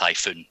midst of a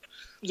typhoon.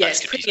 Yeah,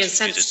 it's pretty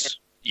insensitive.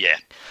 Yeah.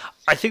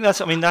 I think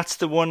that's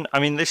the one.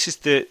 I mean, this is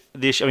the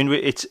issue. I mean,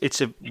 we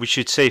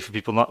should say, for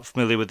people not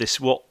familiar with this,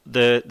 what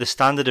the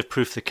standard of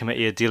proof the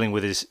committee are dealing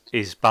with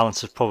is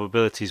balance of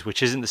probabilities,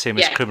 which isn't the same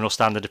as criminal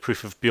standard of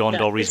proof of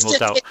beyond all reasonable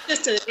doubt.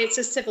 It's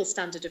a civil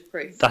standard of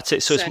proof. That's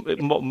it. So it's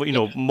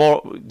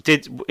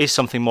is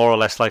something more or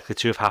less likely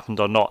to have happened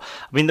or not.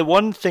 I mean, the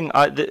one thing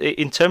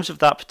in terms of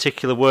that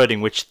particular wording,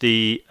 which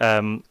the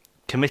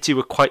committee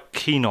were quite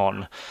keen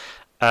on.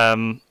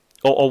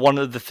 Or one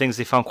of the things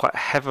they found quite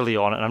heavily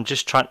on, and I'm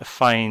just trying to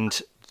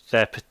find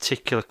their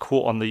particular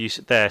quote on the use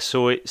there.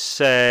 So it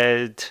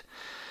said,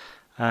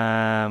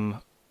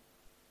 further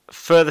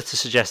to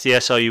suggest the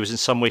SRU was in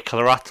some way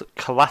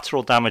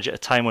collateral damage at a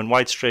time when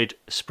widespread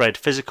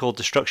physical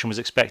destruction was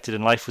expected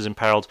and life was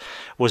imperiled,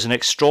 was an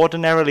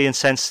extraordinarily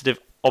insensitive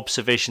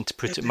observation, to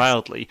put it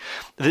mildly.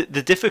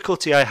 The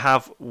difficulty I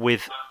have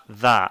with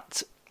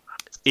that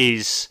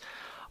is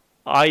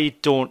I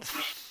don't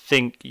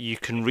think you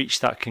can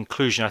reach that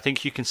conclusion. I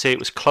think you can say it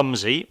was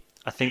clumsy.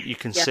 I think you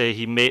can say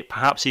he may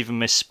perhaps even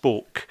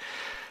misspoke,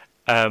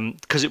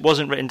 because it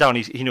wasn't written down.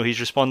 He's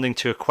responding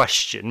to a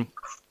question,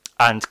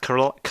 and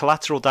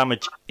collateral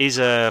damage is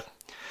it's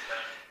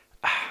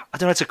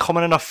a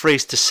common enough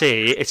phrase to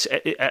say.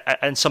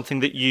 And something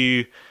that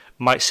you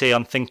might say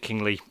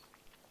unthinkingly.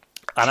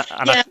 To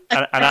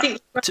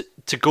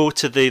go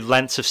to the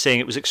lengths of saying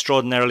it was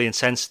extraordinarily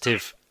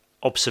insensitive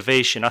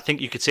observation, I think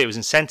you could say it was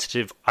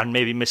insensitive and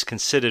maybe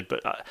misconsidered,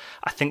 but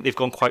I think they've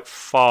gone quite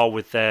far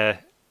with their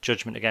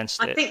judgment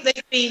against it. I think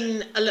they've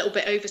been a little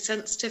bit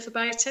oversensitive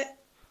about it.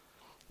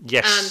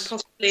 Yes. And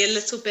possibly a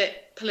little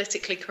bit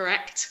politically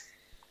correct.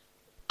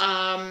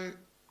 I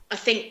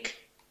think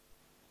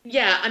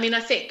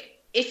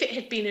if it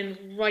had been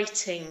in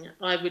writing,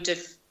 I would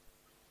have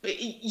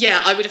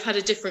had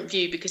a different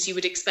view, because you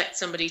would expect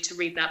somebody to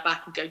read that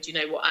back and go, do you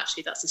know what,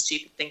 actually that's a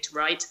stupid thing to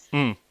write.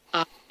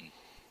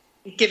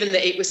 Given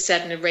that it was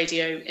said in a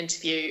radio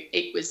interview,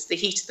 it was the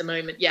heat of the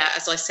moment. Yeah,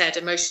 as I said,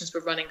 emotions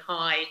were running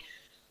high.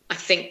 I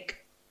think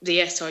the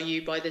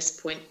SRU by this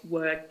point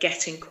were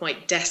getting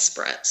quite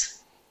desperate.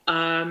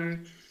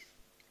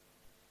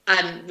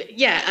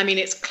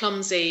 It's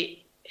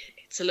clumsy.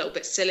 It's a little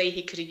bit silly.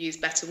 He could have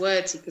used better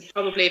words. He could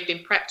probably have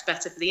been prepped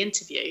better for the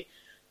interview.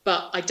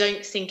 but I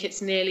don't think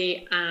it's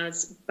nearly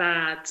as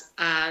bad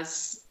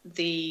as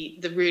the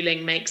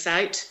ruling makes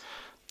out.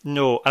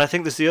 No, and I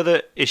think there's the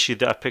other issue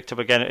that I picked up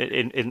again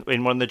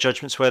in one of the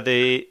judgments where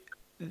they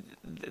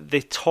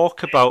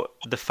talk about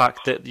the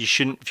fact that you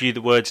shouldn't view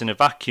the words in a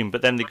vacuum,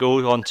 but then they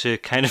go on to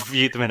kind of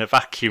view them in a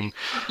vacuum.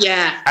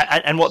 Yeah.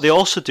 And what they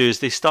also do is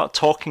they start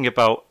talking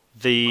about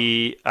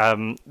the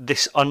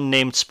this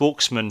unnamed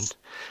spokesman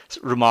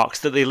remarks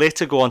that they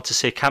later go on to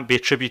say can't be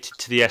attributed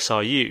to the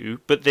SRU,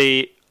 but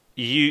they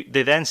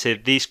then say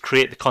these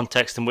create the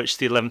context in which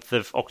the 11th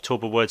of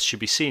October words should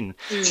be seen.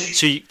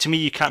 So to me,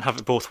 you can't have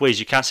it both ways.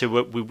 You can't say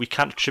we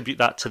can't attribute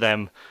that to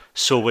them,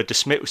 so we're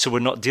so we're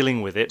not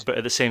dealing with it, but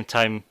at the same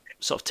time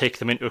sort of take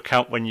them into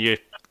account when you're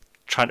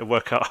trying to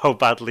work out how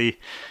badly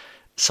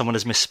someone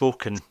has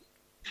misspoken.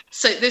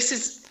 So this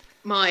is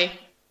my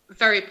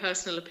very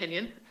personal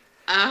opinion.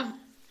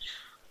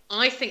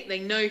 I think they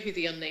know who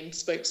the unnamed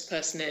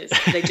spokesperson is.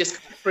 They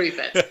just can't prove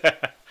it.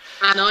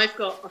 And I've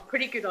got a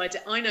pretty good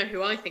idea. I know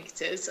who I think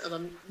it is, and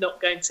I'm not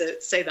going to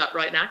say that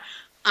right now.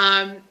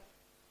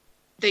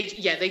 They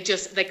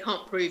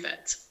can't prove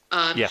it.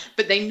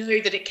 But they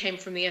know that it came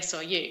from the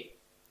SRU.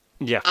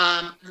 Yeah.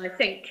 And I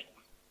think,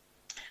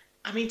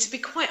 I mean, to be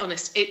quite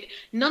honest,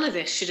 none of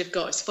this should have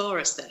got as far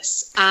as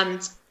this.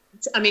 And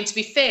I mean, to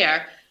be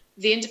fair,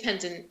 the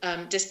Independent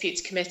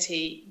Disputes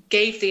Committee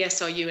gave the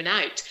SRU an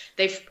out.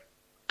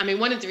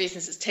 One of the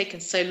reasons it's taken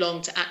so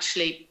long to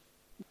actually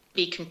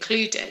be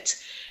concluded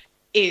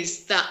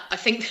is that I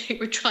think they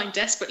were trying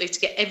desperately to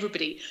get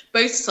everybody,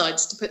 both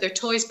sides, to put their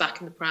toys back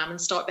in the pram and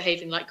start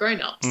behaving like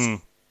grown-ups.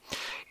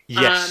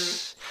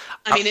 Yes.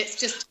 It's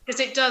just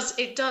because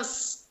it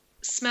does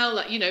smell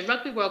like,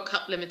 Rugby World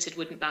Cup Limited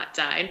wouldn't back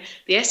down.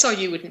 The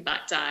SRU wouldn't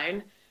back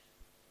down.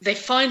 They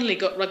finally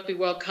got Rugby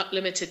World Cup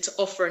Limited to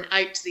offer an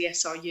out to the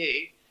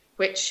SRU,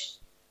 which,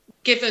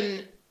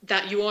 given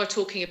that you are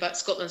talking about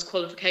Scotland's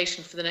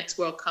qualification for the next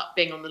World Cup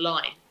being on the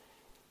line,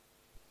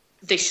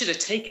 they should have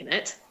taken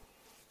it.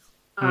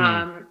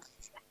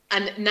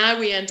 And now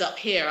we end up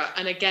here,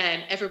 and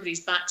again, everybody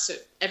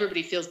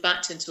feels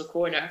backed into a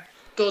corner.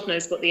 God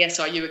knows what the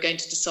SRU are going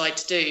to decide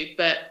to do,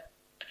 but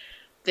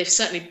they've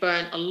certainly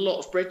burnt a lot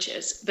of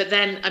bridges. But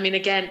then,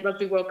 again,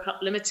 Rugby World Cup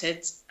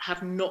Limited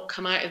have not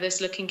come out of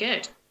this looking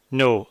good.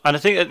 No, and I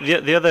think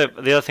the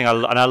other thing,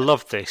 I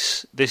love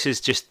this. This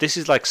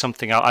is like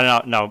something.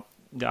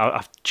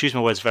 I choose my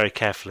words very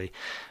carefully,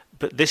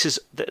 but this is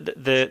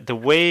the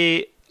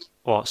way.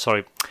 Oh,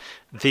 sorry.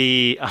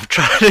 I'm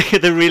trying to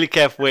get the really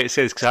careful way it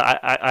says, because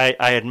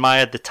I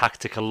admired the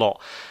tactic a lot.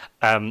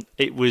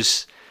 It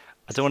was,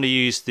 I don't want to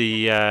use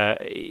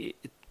the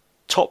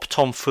top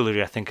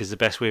tomfoolery, I think is the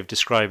best way of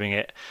describing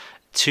it,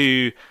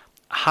 to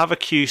have a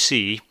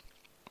QC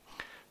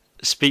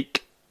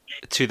speak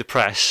to the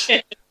press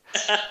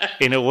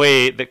in a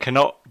way that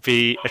cannot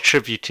be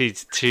attributed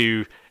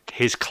to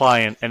his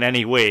client in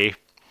any way.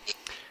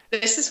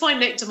 This is why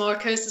Nick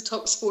DeMarco is the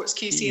top sports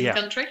QC in the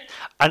country.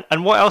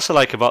 And what else I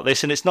like about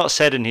this, and it's not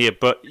said in here,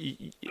 but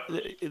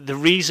the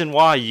reason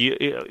why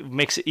it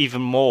makes it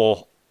even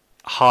more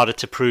harder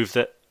to prove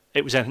that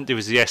it was anything to do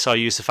with the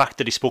SRU is the fact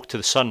that he spoke to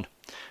the Sun,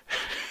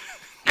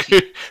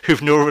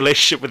 who've no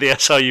relationship with the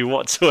SRU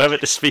whatsoever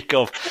to speak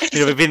of. If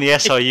it had been the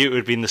SRU, it would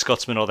have been the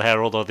Scotsman or the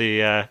Herald or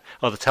the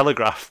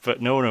Telegraph,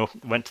 but no,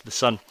 went to the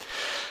Sun.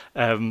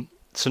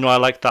 So no, I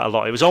liked that a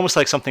lot. It was almost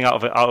like something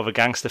out of a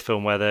gangster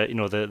film where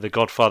the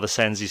Godfather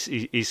sends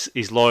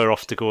his lawyer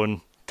off to go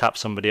and tap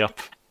somebody up.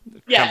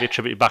 Yeah. Can't be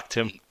attributed back to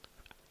him.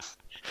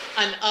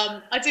 And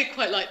I did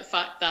quite like the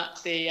fact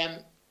that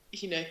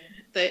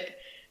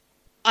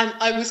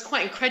I was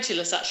quite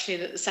incredulous actually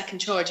that the second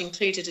charge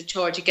included a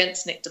charge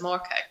against Nick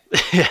DeMarco.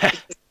 Yeah.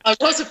 I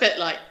was a bit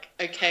like,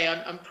 okay,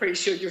 I'm pretty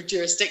sure your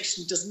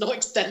jurisdiction does not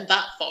extend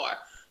that far.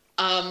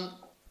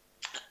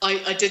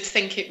 I did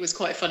think it was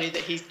quite funny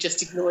that he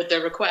just ignored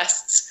their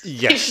requests.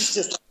 Yes. He was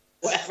just like,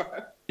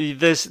 whatever.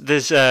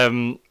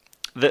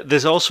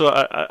 There's also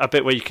a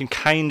bit where you can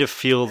kind of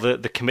feel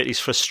the committee's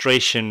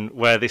frustration,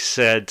 where they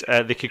said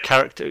they could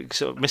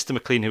so Mr.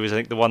 McLean, who was I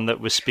think the one that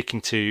was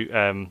speaking to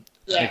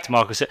Nick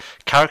DeMarco, said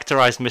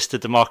characterised Mr.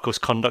 DeMarco's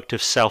conduct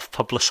of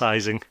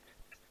self-publicising.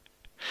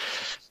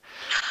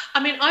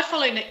 I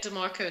follow Nick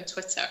DeMarco on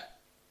Twitter.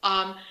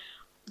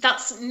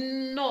 That's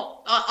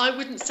not. I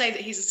wouldn't say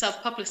that he's a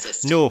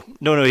self-publicist. No.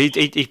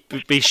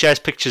 He shares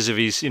pictures of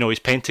his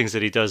paintings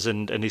that he does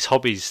and his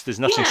hobbies. There's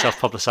nothing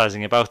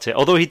self-publicising about it.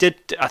 Although he did,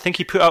 I think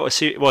he put out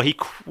he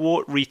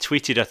quote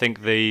retweeted, I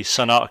think, the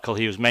Sun article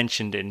he was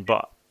mentioned in.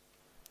 But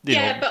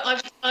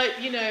but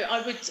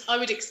I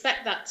would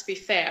expect that to be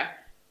fair.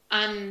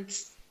 And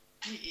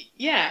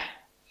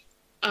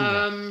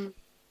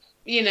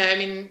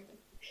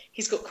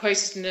he's got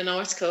quoted in an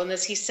article, and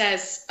as he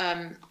says,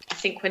 I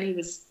think when he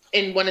was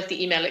in one of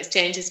the email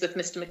exchanges with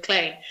Mr.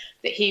 McLean,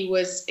 that he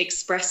was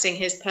expressing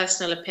his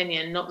personal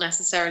opinion, not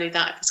necessarily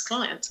that of his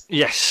client.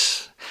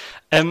 Yes.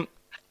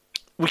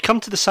 We come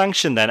to the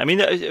sanction then.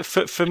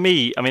 For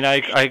me,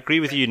 I agree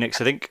with you,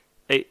 Nick. I think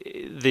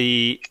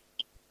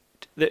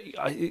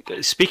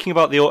speaking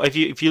about if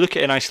you look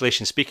at it in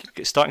isolation,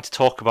 starting to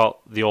talk about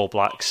the All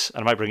Blacks,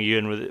 and I might bring you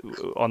in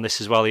on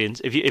this as well, Ian.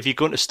 If you're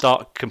going to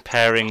start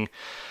comparing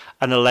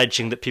and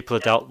alleging that people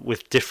are dealt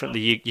with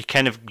differently, you're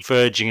kind of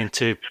verging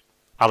into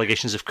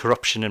allegations of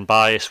corruption and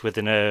bias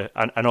within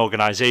an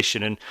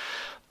organisation. And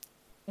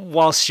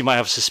whilst you might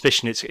have a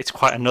suspicion, it's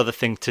quite another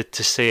thing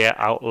to say it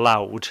out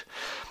loud.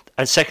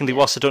 And secondly,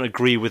 whilst I don't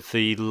agree with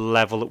the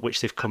level at which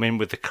they've come in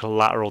with the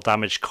collateral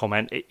damage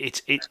comment,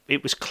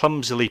 it was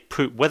clumsily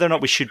put. Whether or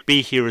not we should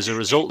be here as a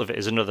result of it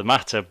is another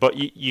matter. But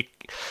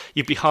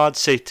you'd be hard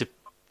to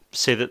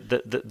say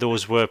that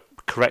those were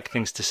correct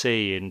things to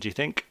say. And do you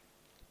think?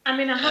 I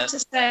mean, I have to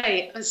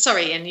say,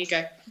 sorry, Ian, you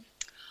go.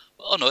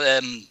 Oh no,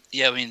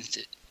 yeah. I mean,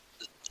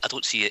 I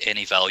don't see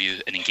any value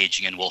in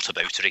engaging in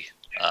whataboutery,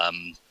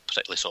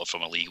 particularly sort of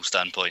from a legal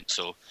standpoint.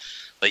 So,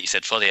 like you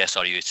said, for the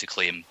SRU to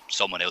claim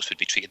someone else would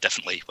be treated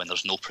differently when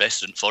there's no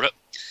precedent for it.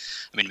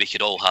 I mean, we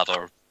could all have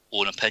our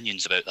own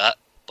opinions about that,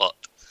 but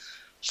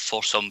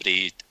for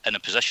somebody in a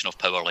position of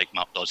power like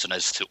Mark Dodson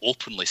is to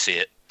openly say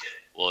it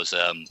was,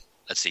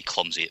 I'd say,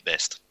 clumsy at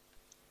best.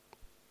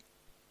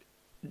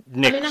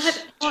 Nick. I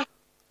mean,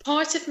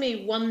 part of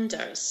me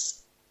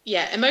wonders.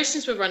 Yeah,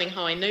 emotions were running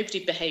high.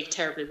 Nobody behaved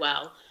terribly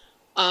well.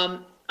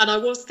 And I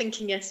was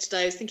thinking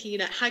yesterday,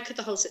 how could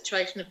the whole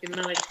situation have been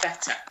managed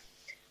better?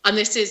 And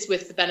this is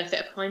with the benefit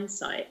of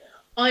hindsight.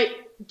 I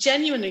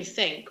genuinely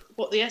think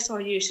what the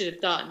SRU should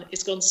have done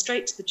is gone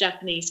straight to the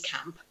Japanese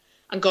camp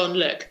and gone,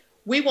 look,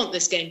 we want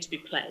this game to be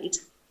played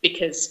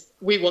because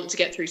we want to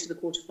get through to the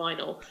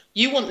quarterfinal.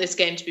 You want this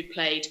game to be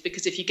played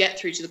because if you get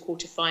through to the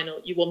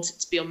quarterfinal, you want it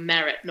to be on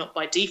merit, not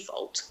by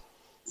default.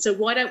 So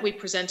why don't we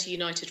present a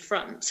united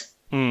front?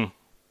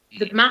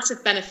 The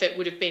massive benefit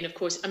would have been, of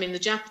course, I mean, the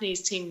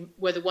Japanese team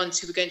were the ones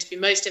who were going to be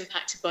most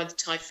impacted by the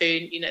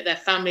typhoon. You know, their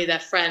family, their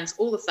friends,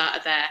 all of that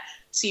are there.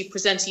 So you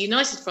present a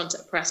united front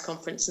at a press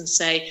conference and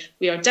say,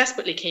 we are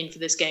desperately keen for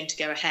this game to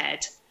go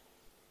ahead.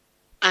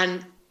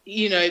 And,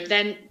 you know,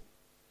 then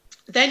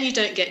you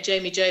don't get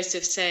Jamie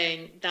Joseph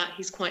saying that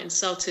he's quite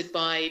insulted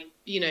by,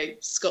 you know,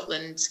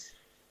 Scotland,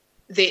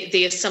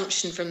 the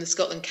assumption from the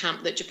Scotland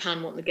camp that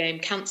Japan want the game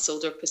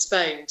cancelled or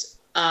postponed.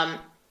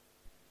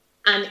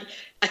 And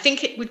I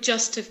think it would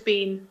have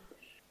made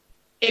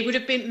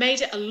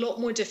it a lot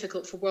more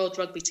difficult for World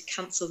Rugby to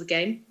cancel the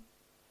game.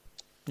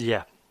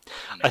 Yeah,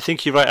 I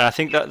think you're right. I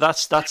think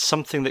that's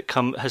something that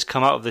has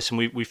come out of this, and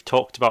we've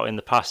talked about in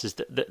the past, is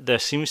that there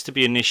seems to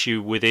be an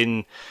issue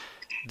within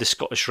the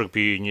Scottish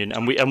Rugby Union,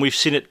 and we've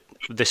seen it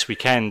this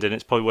weekend, and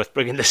it's probably worth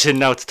bringing this in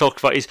now to talk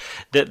about, is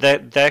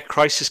that their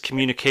crisis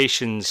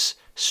communications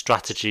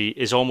strategy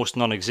is almost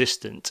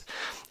non-existent.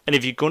 And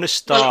if you're going to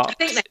start...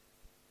 Well,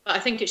 I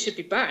think it should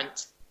be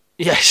burnt.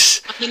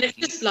 Yes. I mean, it's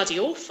just bloody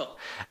awful.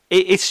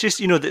 It's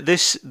just, you know, that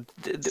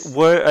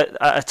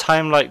at a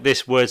time like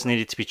this, words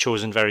needed to be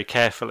chosen very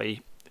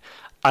carefully.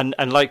 And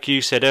like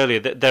you said earlier,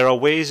 that there are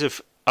ways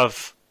of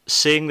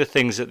saying the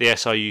things that the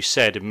SRU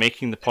said and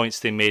making the points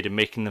they made and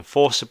making them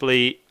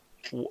forcibly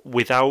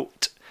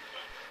without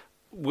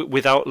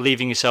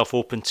leaving yourself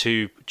open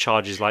to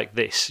charges like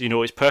this. You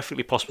know, it's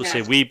perfectly possible to say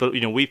it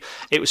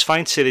was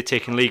fine to say they'd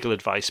taken legal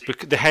advice,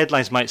 but the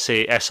headlines might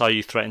say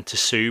SRU threatened to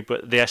sue,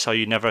 but the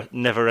SRU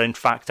never in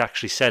fact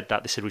actually said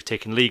that. They said we've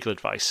taken legal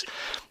advice.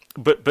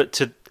 But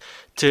to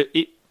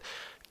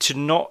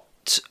not,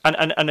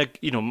 and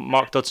you know,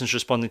 Mark Dodson's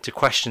responding to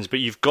questions, but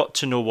you've got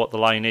to know what the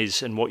line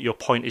is and what your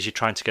point is you're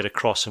trying to get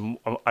across, and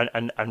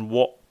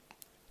what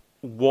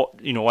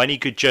you know, any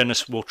good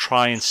journalist will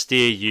try and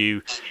steer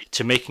you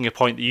to making a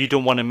point that you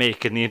don't want to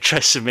make in the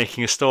interest of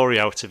making a story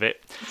out of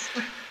it.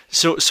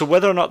 So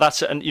whether or not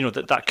that's, and you know,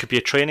 that could be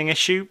a training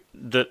issue,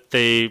 that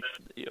they,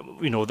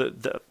 you know,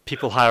 that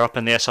people higher up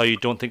in the SRU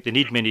don't think they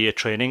need media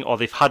training, or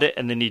they've had it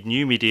and they need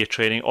new media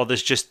training, or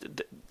it's just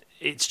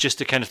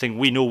the kind of thing,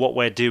 we know what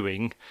we're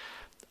doing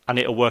and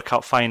it'll work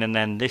out fine, and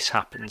then this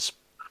happens.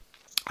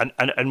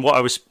 And what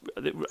I was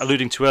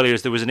alluding to earlier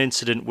is there was an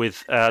incident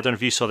with, I don't know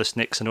if you saw this,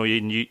 Nick, I know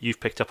you've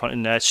picked up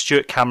on it,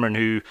 Stuart Cameron,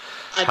 who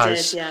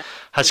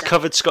has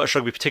covered Scottish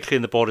rugby, particularly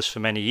in the Borders,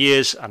 for many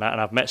years, and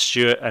I've met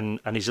Stuart, and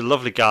he's a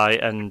lovely guy,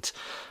 and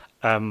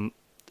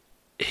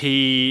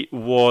he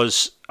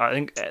was, I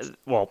think,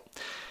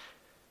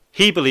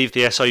 he believed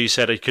the SRU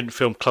said he couldn't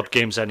film club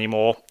games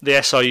anymore. The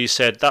SRU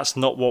said, that's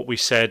not what we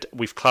said,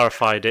 we've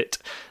clarified it.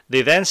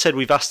 They then said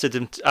we've asked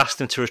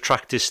him to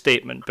retract his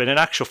statement, but in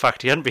actual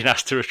fact he hadn't been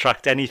asked to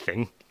retract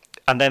anything.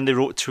 And then they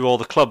wrote to all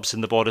the clubs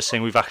in the Border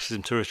saying we've asked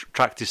him to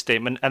retract his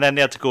statement, and then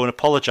they had to go and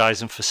apologise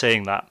him for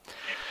saying that.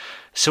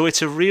 So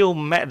it's a real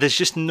there's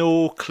just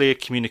no clear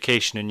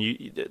communication,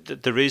 and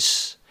there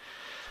is,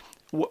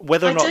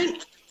 whether or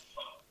not...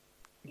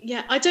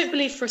 I don't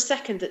believe for a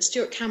second that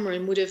Stuart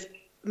Cameron would have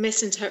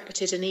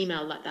misinterpreted an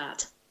email like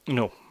that.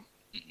 No.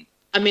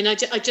 I mean, I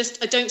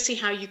don't see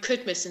how you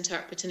could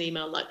misinterpret an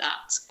email like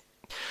that.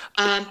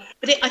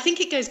 But I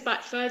think it goes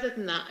back further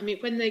than that. I mean,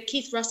 when the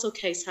Keith Russell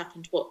case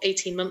happened,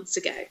 18 months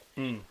ago,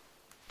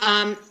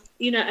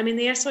 you know, I mean,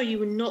 the SRU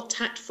were not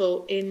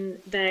tactful in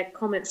their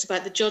comments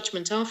about the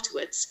judgment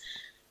afterwards.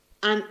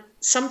 And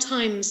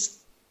sometimes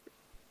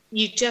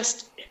you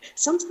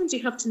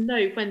have to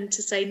know when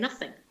to say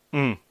nothing,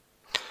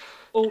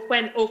 or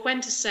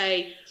when to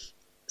say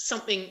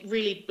something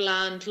really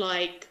bland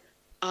like,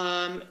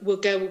 we'll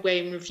go away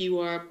and review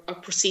our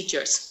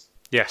procedures.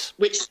 Yes.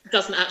 Which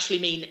doesn't actually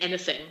mean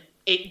anything.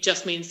 It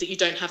just means that you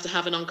don't have to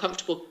have an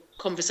uncomfortable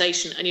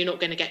conversation and you're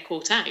not going to get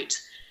caught out.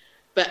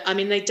 But I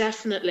mean, they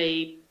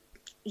definitely,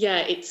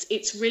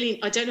 it's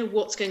really, I don't know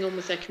what's going on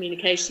with their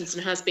communications,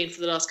 and has been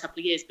for the last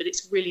couple of years, but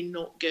it's really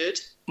not good.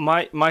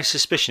 My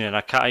suspicion, and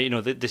I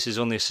can't, this is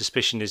only a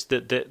suspicion, is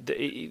that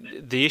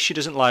the issue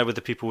doesn't lie with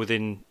the people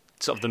within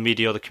sort of the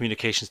media or the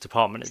communications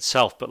department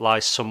itself, but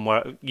lies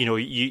somewhere.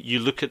 You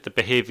look at the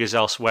behaviours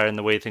elsewhere and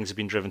the way things have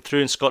been driven through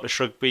in Scottish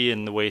rugby,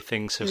 and the way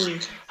things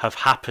have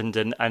happened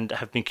and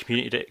have been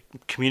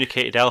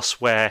communicated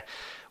elsewhere,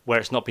 where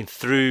it's not been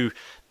through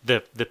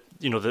the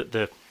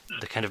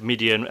kind of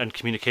media and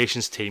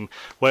communications team,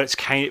 where it's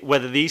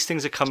whether these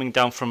things are coming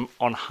down from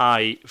on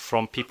high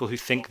from people who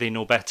think they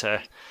know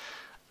better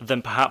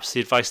than perhaps the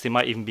advice they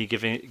might even be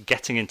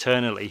getting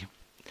internally,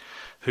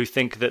 who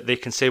think that they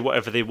can say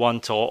whatever they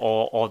want,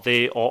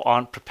 or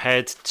aren't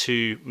prepared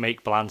to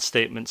make bland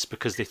statements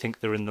because they think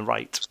they're in the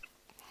right.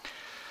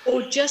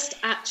 Or just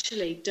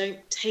actually don't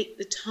take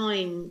the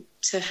time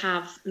to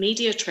have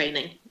media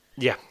training.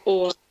 Yeah.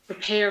 Or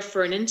prepare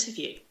for an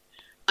interview.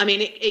 I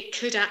mean, it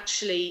could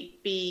actually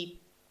be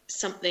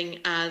something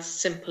as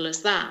simple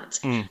as that.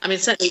 I mean,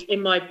 certainly in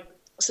my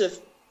sort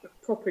of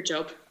proper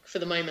job for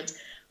the moment,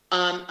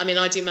 I mean,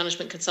 I do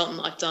management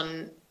consultant. I've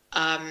done...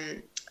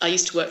 I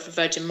used to work for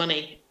Virgin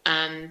Money,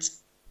 and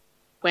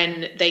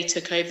when they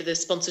took over the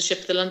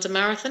sponsorship of the London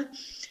Marathon,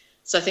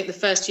 so I think the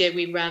first year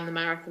we ran the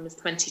marathon was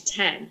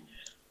 2010,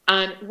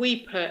 and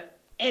we put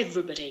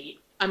everybody,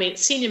 I mean,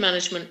 senior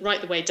management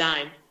right the way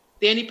down.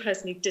 The only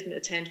person who didn't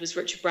attend was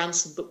Richard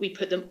Branson, but we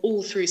put them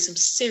all through some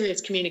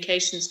serious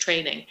communications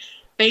training,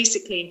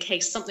 basically in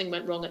case something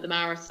went wrong at the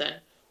marathon.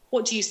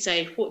 What do you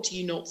say? What do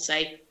you not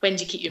say? When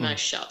do you keep your mouth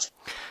shut?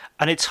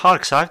 And it's hard,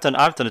 because I've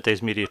done a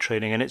day's media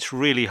training, and it's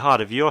really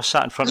hard. If you're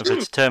sat in front of a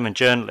determined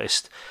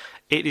journalist,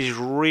 it is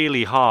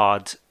really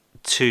hard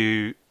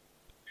to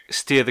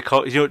steer the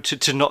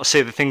to not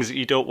say the things that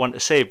you don't want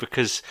to say,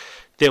 because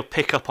they'll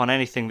pick up on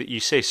anything that you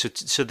say. So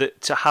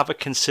that to have a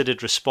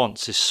considered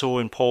response is so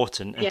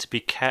important, and to be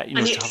to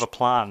have a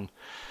plan.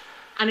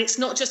 And it's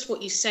not just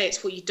what you say;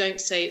 it's what you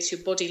don't say. It's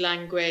your body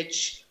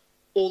language,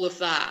 all of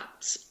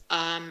that.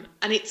 And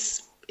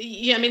it's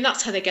I mean,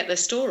 that's how they get their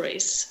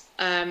stories.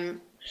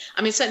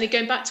 I mean, certainly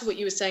going back to what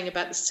you were saying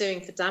about the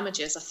suing for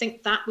damages, I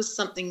think that was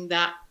something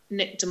that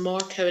Nick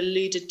DeMarco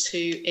alluded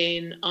to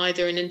in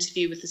either an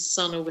interview with The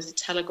Sun or with The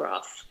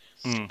Telegraph.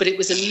 But it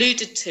was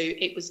alluded to.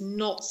 It was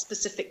not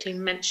specifically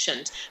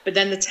mentioned. But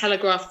then The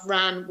Telegraph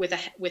ran with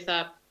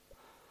a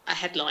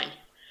headline.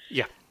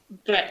 Yeah.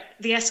 But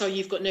the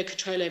SRU've got no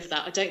control over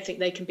that. I don't think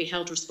they can be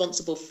held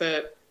responsible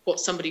for what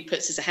somebody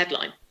puts as a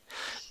headline.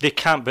 They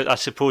can't, but I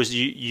suppose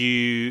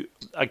you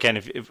again,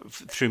 if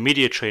through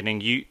media training,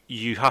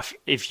 you have,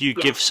 if you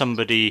give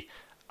somebody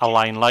a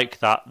line like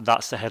that,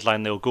 that's the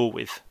headline they'll go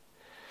with.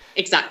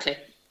 Exactly,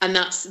 and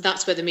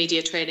that's where the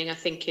media training, I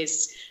think,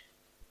 is.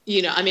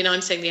 I mean,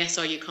 I'm saying the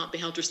SRU can't be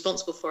held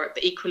responsible for it,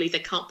 but equally they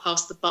can't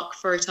pass the buck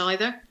for it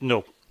either.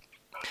 No.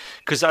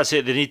 Because that's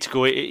it, they need to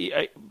go.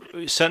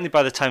 Certainly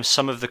by the time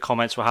some of the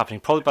comments were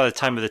happening, probably by the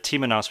time of the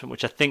team announcement,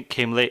 which I think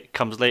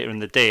comes later in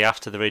the day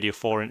after the Radio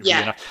 4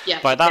 interview.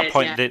 By that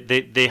point,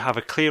 they have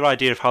a clear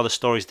idea of how the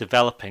story's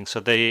developing, so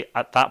they,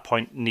 at that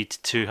point, need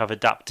to have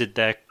adapted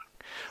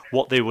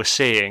what they were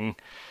saying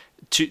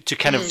to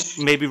kind of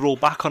maybe roll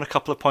back on a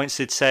couple of points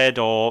they'd said,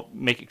 or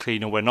make it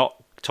clear, we're not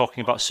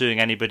talking about suing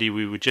anybody,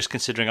 we were just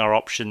considering our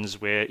options,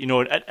 where,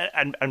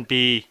 and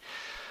be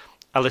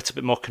a little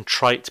bit more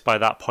contrite by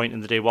that point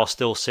in the day, while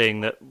still saying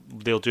that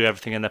they'll do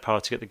everything in their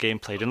power to get the game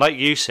played. And like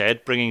you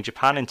said, bringing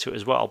Japan into it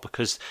as well,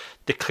 because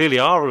there clearly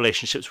are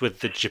relationships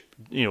with the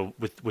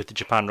with the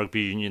Japan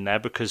Rugby Union there,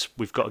 because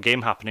we've got a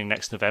game happening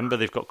next November.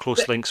 They've got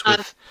close links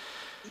with.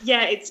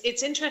 Yeah,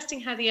 it's interesting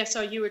how the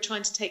SRU are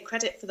trying to take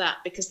credit for that,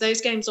 because those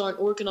games aren't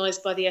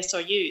organised by the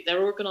SRU;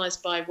 they're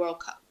organised by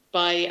World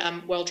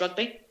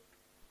Rugby.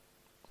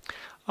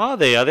 Are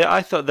they?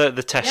 I thought that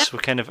the tests were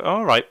kind of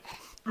all right.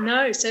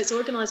 No, so it's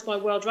organised by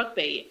World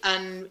Rugby,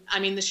 and I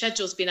mean the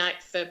schedule's been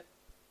out for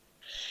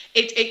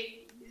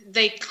it.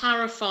 They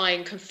clarify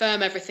and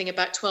confirm everything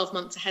about 12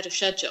 months ahead of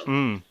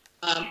schedule.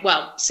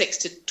 6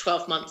 to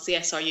 12 months. The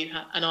SRU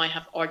and I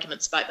have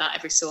arguments about that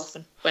every so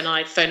often. When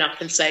I phone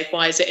up and say,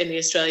 "Why is it in the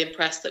Australian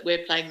press that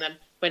we're playing them?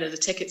 When are the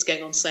tickets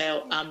going on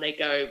sale?" And they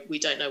go, "We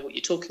don't know what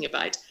you're talking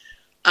about."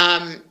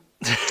 But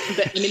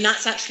I mean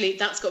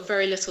that's got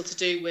very little to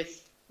do with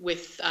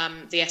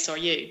the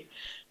SRU.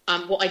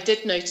 What I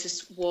did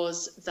notice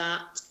was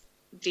that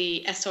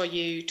the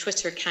SRU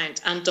Twitter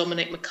account and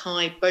Dominic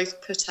Mackay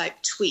both put out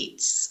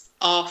tweets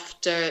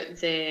after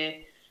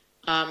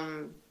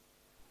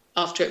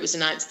it was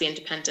announced the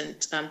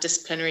independent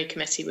disciplinary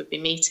committee would be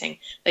meeting.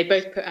 They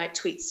both put out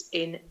tweets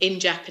in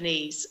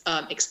Japanese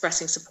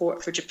expressing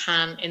support for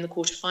Japan in the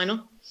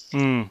quarterfinal.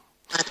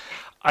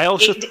 I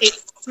also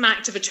it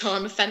smacked of a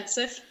charm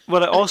offensive.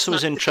 Well, it also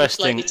was Smacked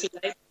interesting. slightly too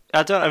late.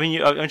 I'm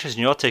interested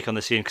in your take on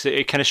this, Ian, because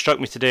it kind of struck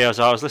me today as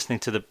I was listening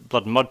to the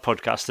Blood and Mud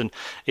podcast, and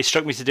it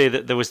struck me today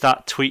that there was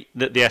that tweet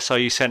that the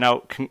SRU sent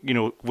out,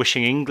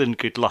 wishing England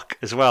good luck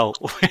as well,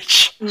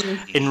 which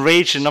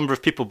enraged a number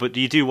of people. But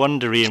you do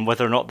wonder, Ian,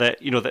 whether or not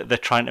they're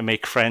trying to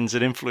make friends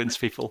and influence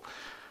people.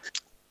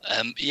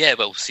 Yeah,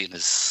 well, seeing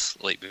as,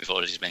 like we've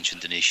already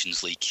mentioned, the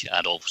Nations League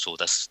and also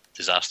this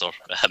disaster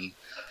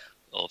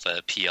of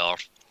PR,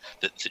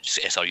 that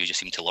SRU just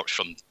seemed to lurch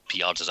from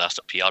PR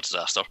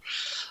disaster,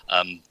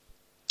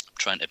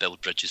 trying to build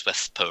bridges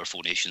with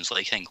powerful nations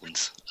like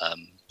England.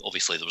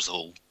 Obviously, there was the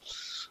whole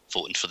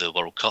voting for the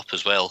World Cup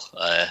as well,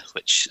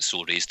 which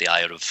so raised the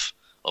ire of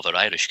our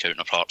Irish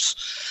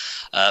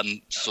counterparts.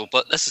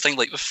 But this is the thing,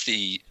 like if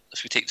we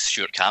take the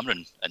Stuart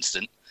Cameron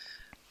incident,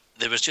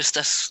 there was just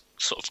this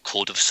sort of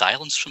code of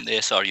silence from the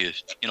SRU.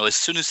 As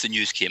soon as the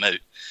news came out,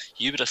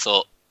 you would have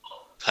thought,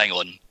 hang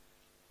on,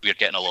 we're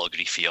getting a lot of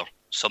grief here.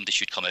 Somebody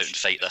should come out and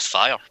fight this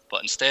fire.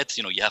 But instead,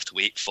 you have to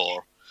wait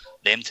for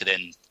them to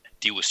then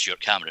deal with Stuart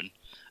Cameron,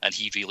 and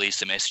he relays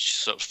the message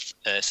sort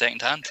of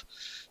second hand.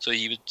 So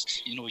you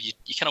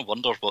kind of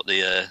wonder what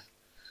the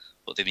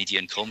media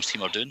and comms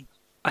team are doing.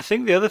 I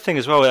think the other thing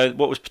as well,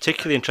 what was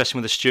particularly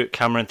interesting with the Stuart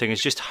Cameron thing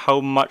is just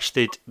how much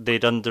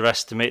they'd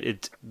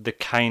underestimated the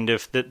kind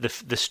of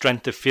the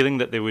strength of feeling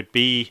that there would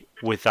be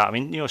with that. I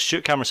mean,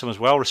 Stuart Cameron, someone's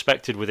well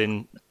respected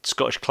within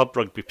Scottish club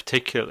rugby,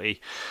 particularly.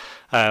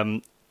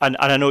 And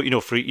I know,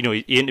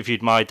 he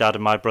interviewed my dad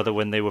and my brother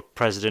when they were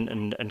president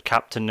and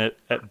captain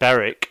at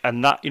Berwick,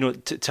 and that,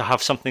 to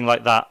have something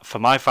like that for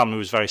my family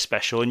was very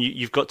special. And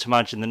you've got to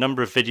imagine the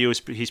number of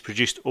videos he's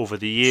produced over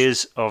the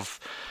years of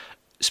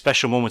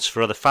special moments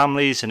for other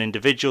families and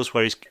individuals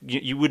where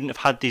you wouldn't have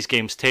had these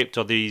games taped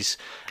or these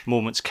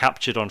moments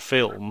captured on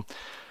film.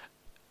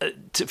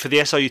 For the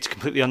SRU to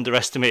completely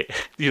underestimate,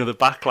 the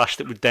backlash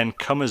that would then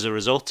come as a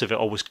result of it,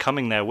 or was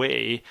coming their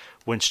way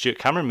when Stuart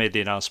Cameron made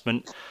the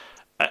announcement,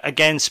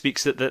 again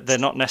speaks that they're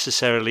not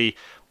necessarily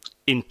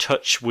in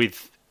touch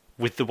with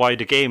the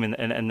wider game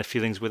and the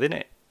feelings within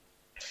it.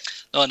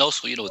 No, and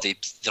also,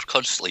 they're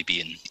constantly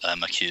being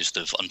accused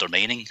of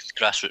undermining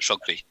grassroots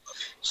rugby.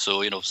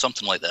 So,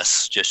 something like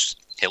this just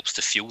helps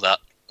to fuel that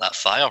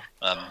fire.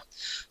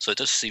 So it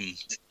does seem,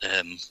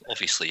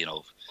 obviously,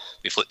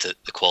 we've looked at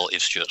the quality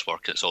of Stuart's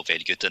work, and it's all very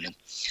good, and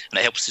it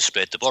helps to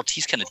spread the word.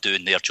 He's kind of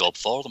doing their job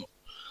for them,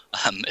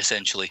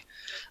 essentially.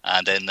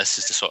 And then this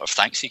is the sort of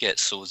thanks he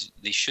gets. So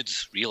they should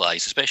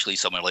realise, especially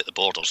somewhere like the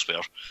Borders,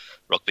 where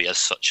rugby is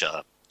such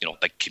a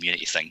big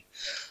community thing.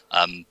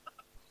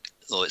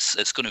 Though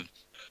it's going to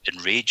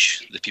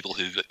enrage the people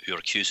who are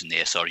accusing the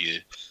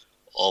SRU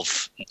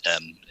of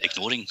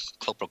ignoring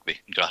club rugby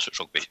and grassroots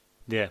rugby.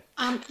 Yeah.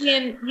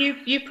 Ian,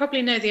 you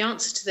probably know the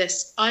answer to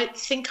this. I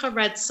think I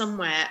read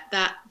somewhere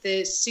that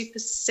the Super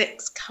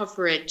 6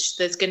 coverage,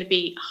 there's going to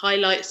be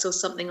highlights or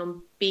something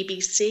on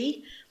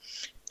BBC,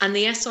 and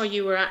the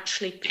SRU are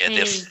actually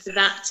paying for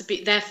that to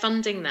be. They're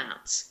funding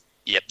that.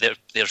 Yep,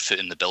 they're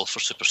footing the bill for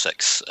Super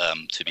 6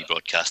 to be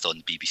broadcast on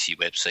the BBC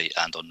website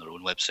and on their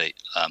own website.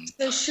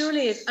 So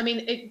surely,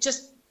 it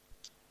just,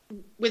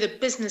 with a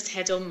business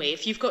head on me,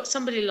 if you've got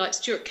somebody like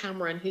Stuart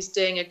Cameron who's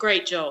doing a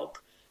great job,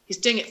 who's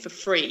doing it for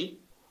free,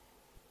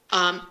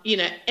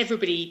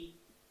 everybody,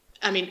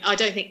 I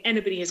don't think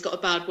anybody has got a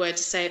bad word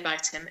to say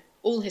about him.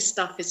 All his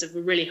stuff is of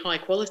a really high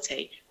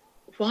quality.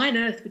 Why on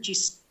earth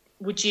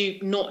would you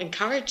not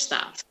encourage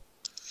that?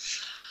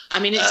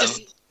 It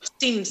just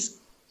seems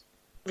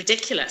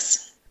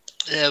ridiculous.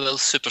 Yeah, well,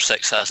 Super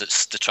 6 has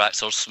its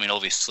detractors.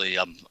 Obviously,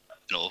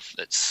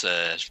 it's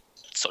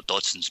sort of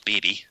Dodson's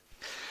baby.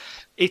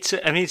 It's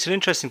an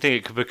interesting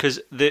thing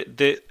because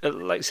the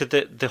like I said,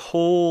 the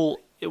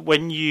whole,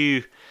 when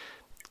you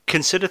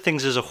consider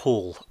things as a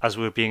whole, as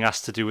we're being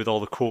asked to do with all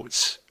the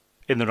quotes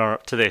in the run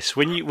up to this,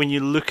 when you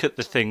look at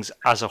the things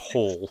as a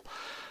whole,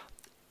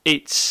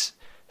 it's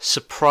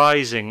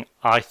surprising,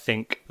 I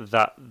think,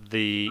 that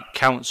the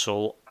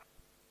council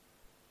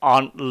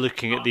aren't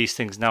looking at these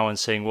things now and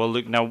saying, well,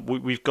 look, now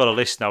we've got a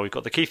list now. We've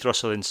got the Keith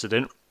Russell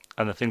incident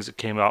and the things that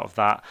came out of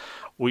that.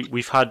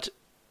 We've had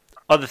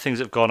other things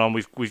that have gone on.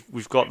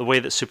 We've got the way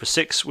that Super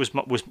 6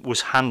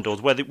 was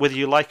handled. Whether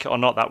you like it or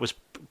not, that was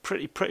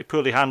pretty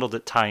poorly handled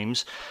at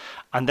times.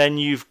 And then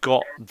you've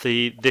got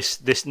this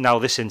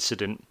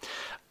incident,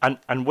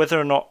 and whether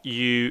or not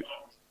you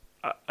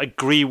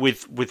agree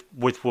with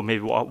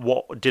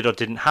what did or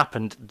didn't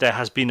happen, there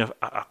has been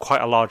quite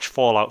a large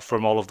fallout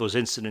from all of those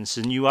incidents,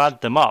 and you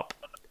add them up,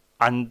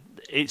 and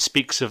it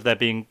speaks of there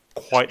being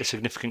quite a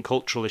significant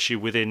cultural issue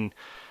within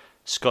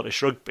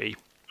Scottish rugby.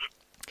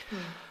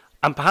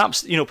 And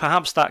perhaps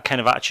that kind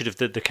of attitude of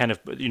the kind of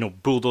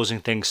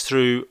bulldozing things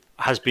through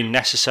has been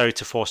necessary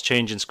to force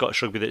change in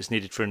Scottish rugby that's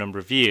needed for a number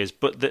of years.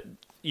 But that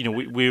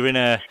we're in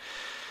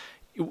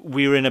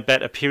a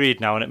better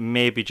period now, and it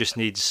maybe just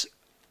needs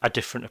a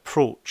different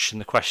approach. And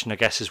the question, I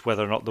guess, is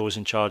whether or not those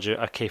in charge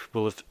are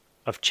capable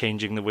of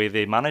changing the way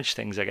they manage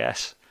things, I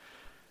guess.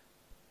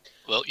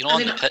 Well,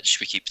 on the pitch,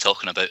 we keep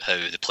talking about how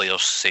the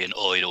players saying,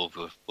 "Oh,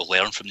 we'll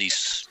learn from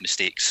these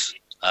mistakes,"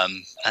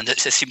 and it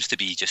seems to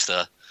be just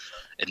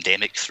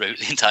endemic throughout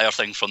the entire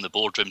thing, from the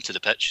boardroom to the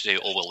pitch. Say,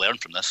 "Oh, we'll learn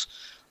from this,"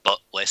 but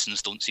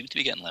lessons don't seem to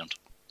be getting learned.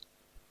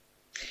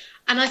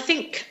 And I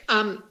think,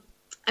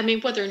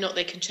 whether or not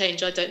they can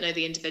change, I don't know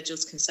the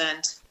individuals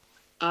concerned,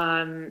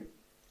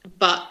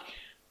 but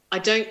I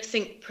don't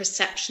think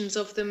perceptions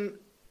of them.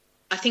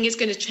 I think it's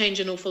going to change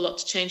an awful lot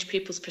to change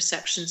people's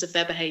perceptions of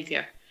their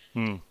behaviour.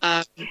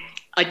 I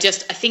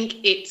think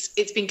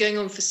it's been going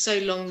on for so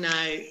long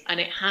now, and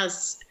it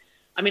has.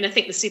 I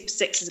think the Super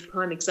Six is a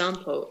prime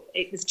example.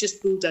 It was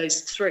just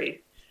bulldozed through,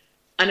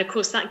 and of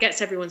course that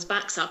gets everyone's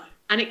backs up.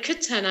 And it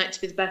could turn out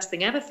to be the best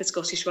thing ever for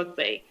Scottish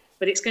rugby,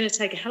 but it's going to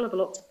take a hell of a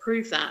lot to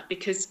prove that,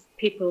 because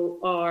people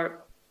are,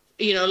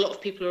 a lot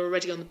of people are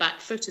already on the back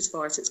foot as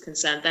far as it's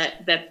concerned.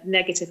 They're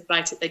negative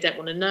about it. They don't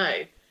want to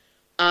know.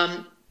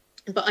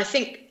 But I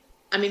think,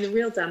 the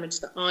real damage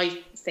that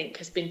I think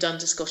has been done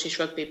to Scottish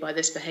rugby by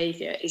this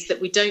behaviour is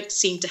that we don't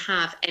seem to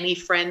have any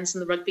friends in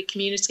the rugby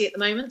community at the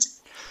moment.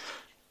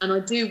 And I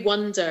do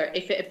wonder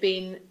if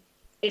the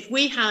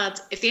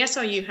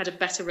SRU had a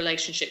better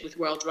relationship with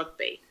World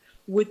Rugby,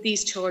 would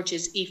these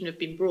charges even have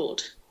been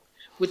brought?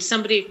 Would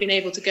somebody have been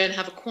able to go and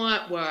have a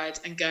quiet word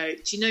and go,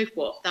 do you know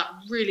what? That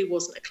really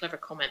wasn't a clever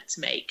comment to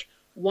make.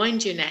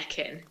 Wind your neck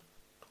in.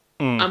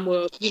 And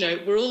we're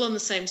all on the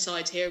same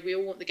side here. We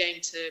all want the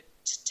game to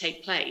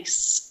take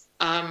place.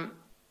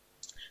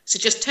 So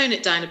just tone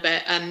it down a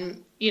bit,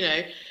 and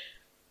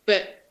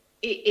but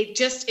it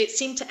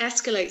seemed to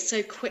escalate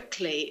so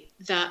quickly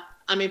that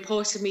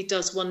part of me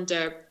does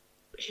wonder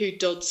who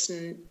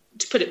Dodson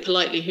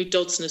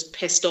has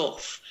pissed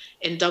off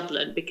in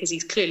Dublin, because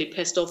he's clearly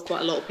pissed off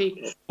quite a lot of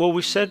people. Well,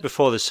 we've said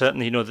before, there's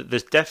certainly, that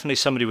there's definitely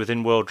somebody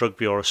within World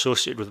Rugby or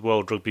associated with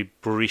World Rugby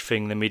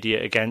briefing the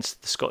media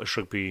against the Scottish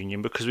Rugby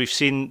Union, because we've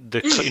seen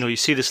you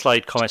see the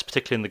slide comments,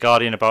 particularly in the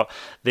Guardian, about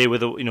they were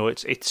the,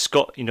 it's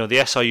Scott, the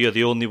SRU are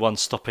the only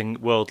ones stopping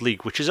World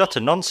League, which is utter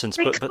nonsense.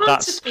 They but can't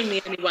that's have been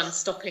the only ones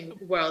stopping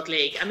World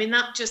League.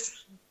 That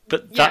just.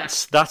 But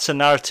that's a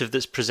narrative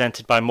that's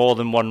presented by more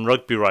than one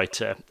rugby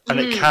writer, and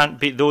it can't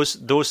be. Those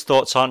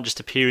thoughts aren't just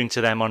appearing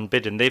to them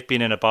unbidden. They've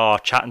been in a bar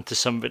chatting to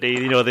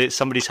somebody.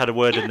 Somebody's had a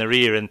word in their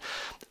ear, and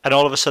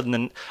all of a sudden,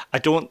 and I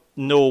don't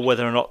know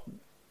whether or not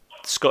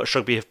Scottish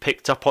Rugby have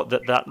picked up on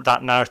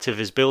that narrative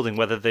is building.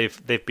 Whether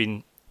they've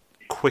been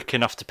quick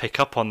enough to pick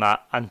up on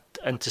that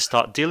and to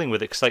start dealing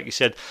with it. Because, like you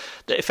said,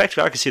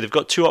 effectively, I can see they've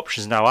got two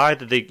options now.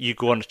 Either you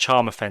go on a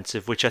charm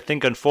offensive, which I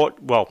think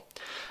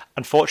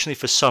unfortunately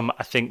for some,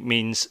 I think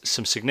means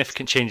some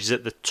significant changes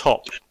at the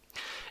top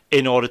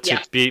in order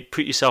to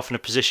put yourself in a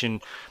position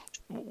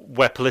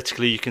where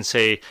politically you can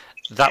say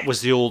that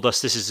was the old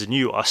us, this is the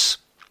new us,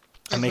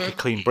 and make a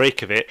clean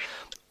break of it.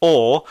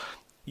 Or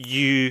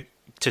you,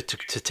 to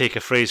take a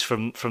phrase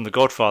from The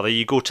Godfather,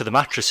 you go to the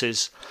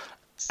mattresses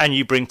and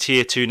you bring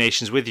Tier 2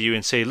 nations with you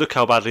and say, look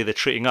how badly they're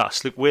treating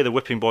us. Look, we're the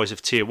whipping boys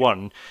of Tier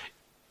 1.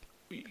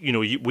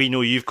 We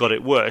know you've got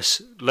it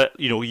worse.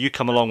 You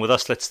come along with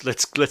us.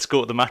 Let's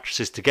go to the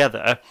mattresses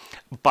together.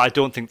 But I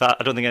don't think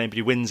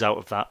anybody wins out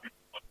of that.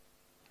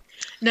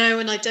 No,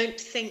 and I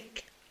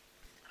think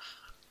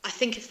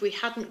if we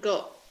hadn't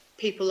got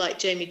people like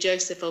Jamie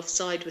Joseph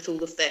offside with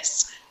all of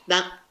this,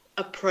 that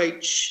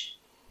approach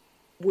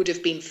would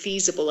have been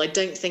feasible. I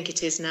don't think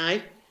it is now.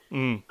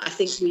 I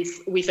think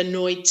we've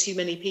annoyed too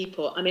many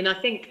people. I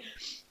think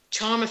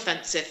charm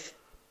offensive.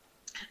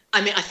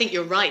 I think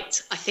you're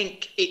right. I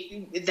think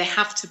they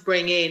have to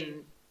bring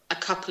in a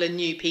couple of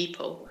new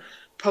people,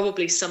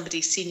 probably somebody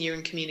senior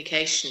in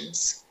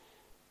communications,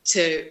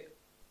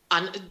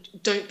 and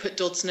don't put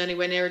Dodson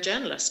anywhere near a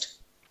journalist.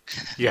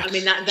 Yeah.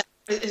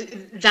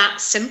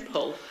 That's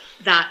simple.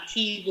 That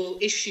he will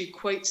issue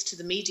quotes to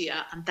the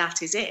media and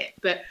that is it.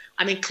 But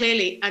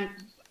clearly,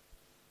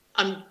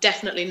 I'm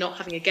definitely not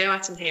having a go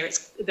at him here.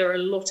 There are a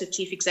lot of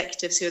chief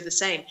executives who are the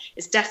same.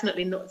 It's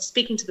definitely not,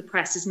 speaking to the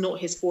press is not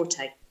his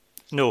forte.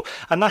 No,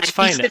 and that's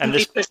fine. And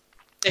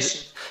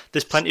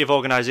there's plenty of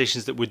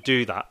organisations that would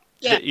do that.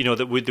 Yeah.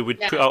 That would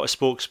put out a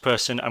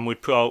spokesperson and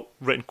would put out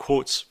written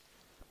quotes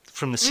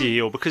from the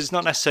CEO, because it's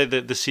not necessarily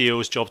the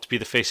CEO's job to be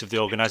the face of the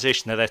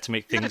organisation. They're there to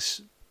make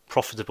things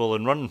profitable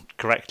and run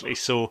correctly.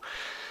 So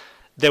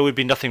there would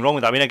be nothing wrong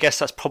with that. I guess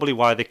that's probably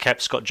why they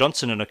kept Scott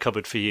Johnson in a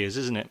cupboard for years,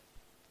 isn't it?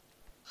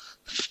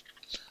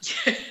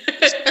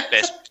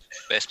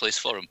 best place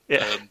for him.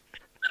 Yeah.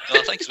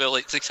 I think as well,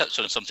 to touch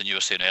on something you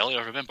were saying earlier,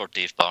 I remember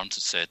Dave Barnes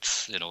had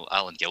said,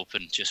 Alan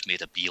Gilpin just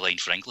made a beeline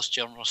for English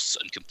journalists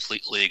and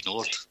completely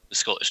ignored the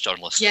Scottish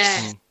journalists.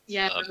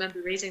 Yeah, I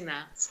remember reading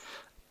that.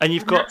 And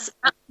that's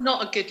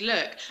not a good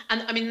look.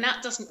 And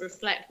that doesn't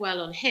reflect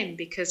well on him,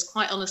 because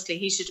quite honestly,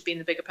 he should have been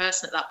the bigger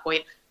person at that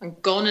point and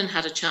gone and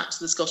had a chat to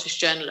the Scottish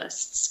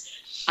journalists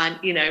and,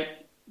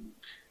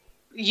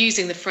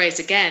 using the phrase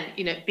again,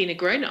 being a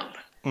grown-up.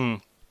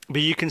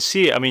 But you can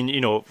see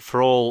it,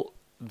 for all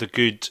the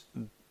good,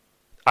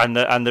 and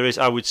there is,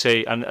 I would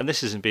say, and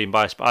this isn't being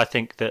biased, but I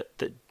think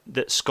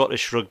that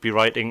Scottish rugby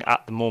writing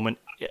at the moment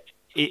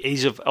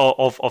is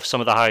of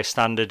some of the highest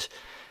standard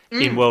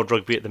in world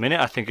rugby at the minute.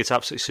 I think it's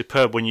absolutely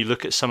superb when you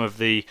look at some of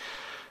the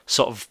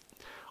sort of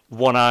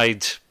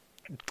one-eyed,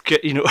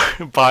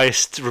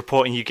 biased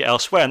reporting you get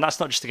elsewhere, and that's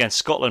not just against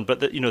Scotland, but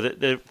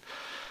there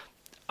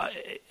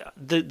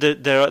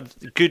are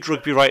good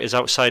rugby writers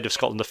outside of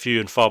Scotland, a few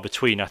and far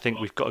between. I think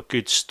we've got a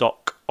good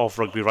stock of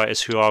rugby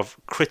writers who are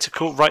quite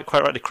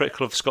rightly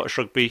critical of Scottish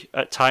rugby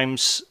at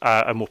times,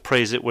 and will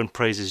praise it when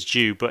praise is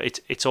due.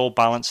 But it's all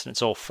balanced and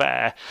it's all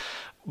fair.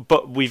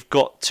 But we've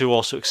got to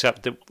also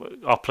accept that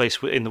our place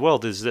in the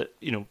world is that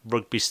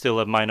rugby's still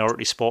a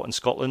minority sport in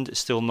Scotland. It's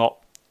still not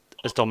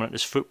as dominant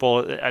as football,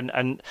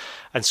 and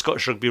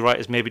Scottish rugby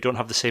writers maybe don't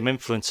have the same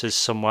influence as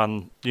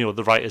someone,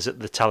 the writers at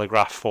the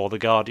Telegraph or the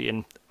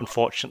Guardian,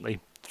 unfortunately,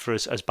 for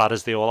as bad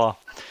as they all are.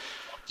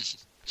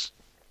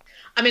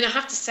 I mean, I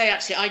have to say,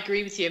 actually, I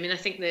agree with you. I mean, I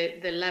think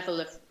the level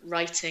of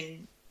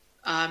writing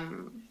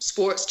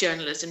sports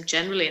journalism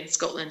generally in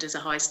Scotland is a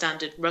high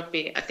standard.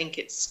 Rugby, I think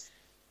it's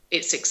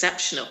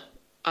exceptional.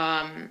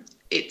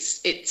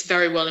 It's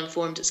very well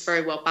informed, it's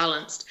very well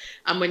balanced.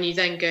 And when you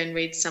then go and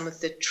read some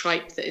of the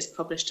tripe that is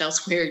published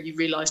elsewhere, you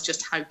realise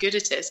just how good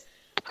it is.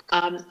 But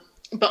I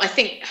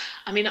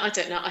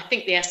don't know. I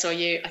think the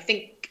SRU, I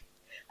think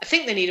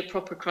they need a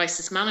proper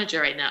crisis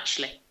manager in,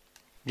 actually.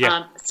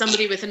 Yeah.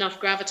 Somebody with enough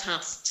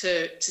gravitas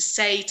to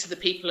say to the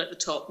people at the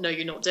top, no,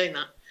 you're not doing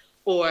that.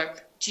 Or,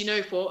 do you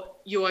know what?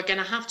 You are going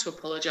to have to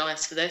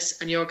apologise for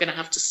this, and you're going to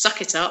have to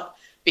suck it up,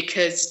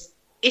 because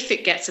if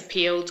it gets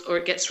appealed or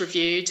it gets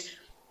reviewed,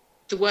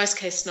 the worst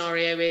case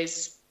scenario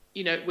is,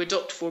 we're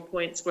docked 4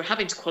 points, we're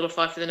having to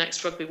qualify for the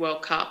next Rugby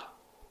World Cup.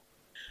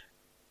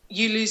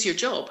 You lose your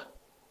job.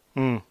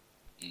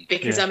 Because,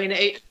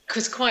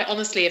 because quite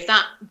honestly, if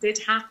that did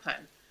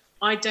happen,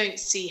 I don't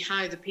see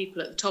how the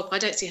people at the top, I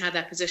don't see how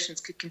their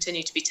positions could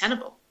continue to be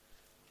tenable.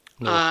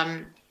 No.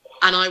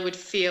 And I would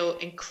feel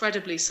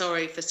incredibly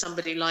sorry for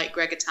somebody like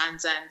Gregor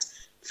Townsend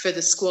for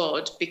the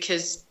squad,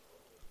 because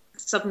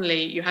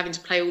suddenly you're having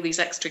to play all these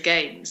extra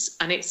games,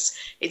 and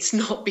it's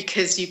not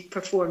because you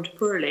performed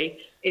poorly,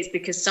 it's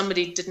because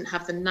somebody didn't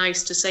have the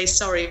nous to say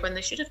sorry when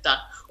they should have done,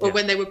 or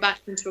when they were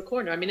backed into a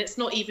corner. I mean, it's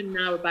not even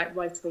now about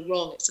right or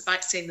wrong, it's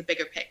about seeing the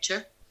bigger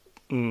picture.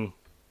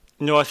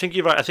 No, I think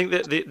you're right. I think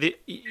that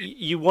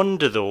you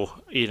wonder, though,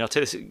 I'll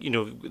tell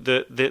you this,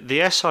 the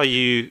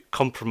SRU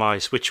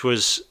compromise, which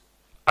was,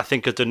 I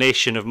think, a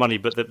donation of money,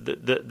 but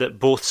that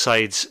both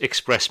sides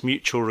expressed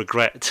mutual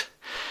regret.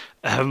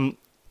 Do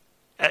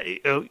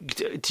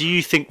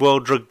you think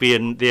World Rugby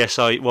and the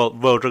SRU,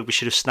 World Rugby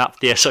should have snapped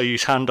the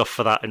SRU's hand off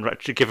for that,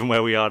 given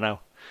where we are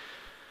now?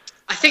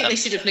 I think they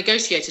should have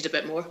negotiated a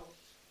bit more.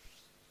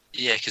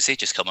 Yeah, because they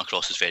just come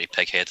across as very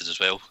pig-headed as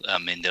well. I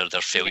mean, their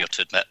failure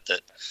to admit that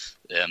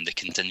the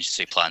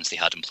contingency plans they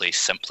had in place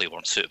simply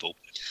weren't suitable.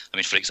 I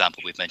mean, for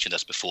example, we've mentioned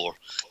this before,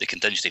 the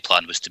contingency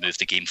plan was to move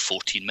the game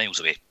 14 miles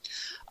away.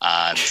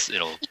 And,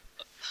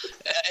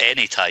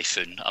 any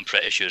typhoon, I'm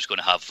pretty sure, is going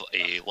to have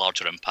a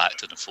larger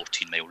impact in a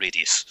 14-mile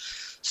radius.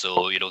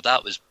 So,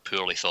 that was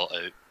poorly thought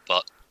out,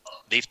 but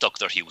they've dug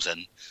their heels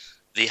in.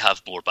 They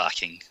have more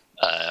backing,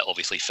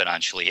 obviously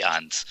financially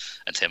and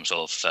in terms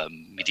of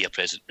media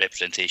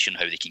representation,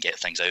 how they can get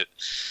things out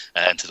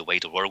into the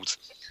wider world.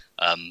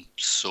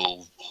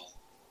 So,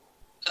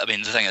 I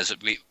mean, the thing is,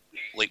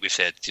 like we've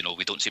said,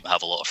 we don't seem to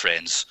have a lot of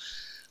friends.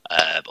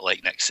 But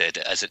like Nick said,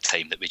 it is at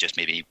time that we just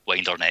maybe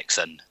wind our necks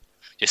in.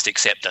 Just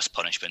accept this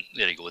punishment.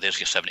 There you go. There's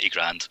your 70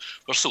 grand.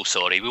 We're so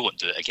sorry. We won't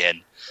do it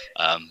again.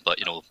 But,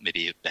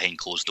 maybe behind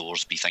closed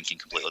doors, be thinking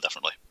completely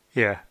differently.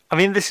 Yeah. I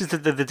mean, this is the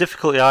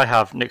difficulty I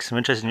have, Nick. I'm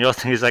interested in your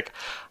thing is like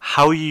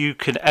how you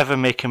can ever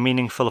make a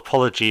meaningful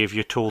apology if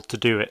you're told to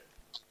do it.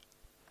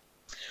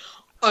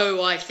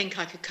 Oh, I think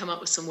I could come up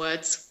with some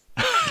words.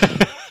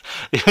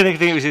 The only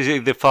thing was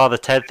the Father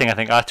Ted thing. I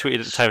think I tweeted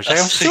at the time.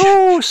 I'm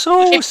so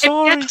sorry.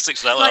 That's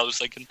exactly what I was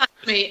thinking.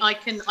 I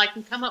can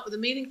come up with a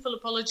meaningful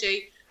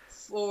apology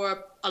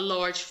for a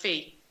large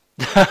fee.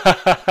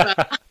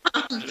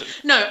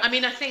 No, I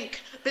mean, I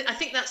think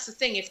that's the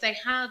thing. If they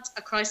had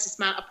a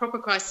proper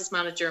crisis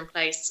manager in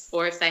place,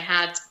 or if they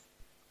had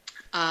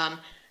a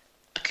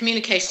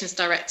communications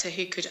director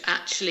who could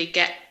actually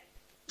get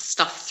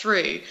stuff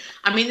through.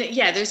 I mean,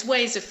 yeah, there's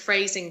ways of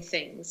phrasing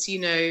things,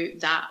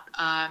 that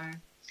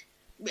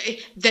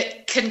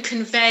that can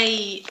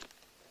convey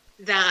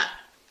that.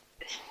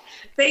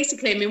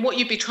 Basically, I mean, what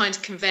you'd be trying to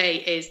convey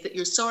is that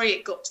you're sorry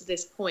it got to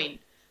this point,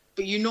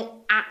 but you're not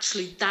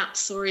actually that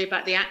sorry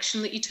about the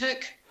action that you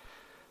took.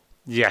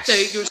 Yes. So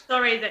you're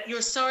sorry that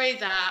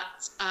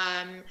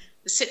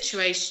the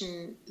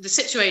situation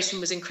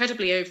was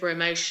incredibly over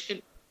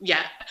emotion.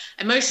 Yeah,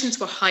 emotions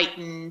were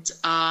heightened.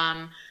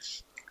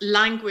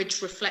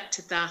 Language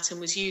reflected that and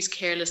was used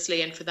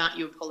carelessly, and for that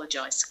you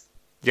apologise.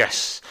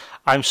 Yes,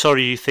 I'm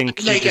sorry you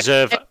think you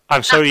deserve.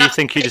 I'm sorry you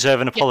think you deserve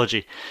an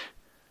apology.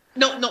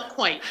 Not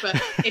quite, but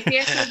if the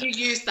SRU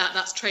used that,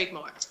 that's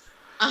trademarked.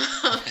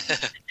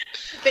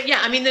 But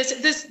yeah, I mean,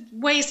 there's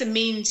ways and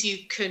means you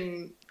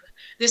can.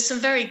 There's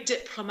some very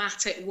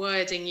diplomatic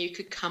wording you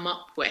could come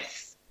up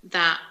with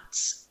that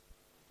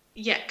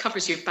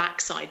covers your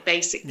backside,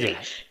 basically.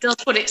 Yeah. Does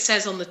what it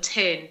says on the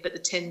tin, but the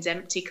tin's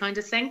empty kind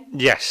of thing.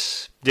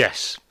 Yes,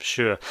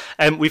 sure.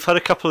 We've had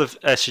a couple of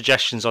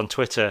suggestions on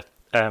Twitter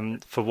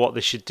for what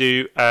they should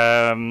do.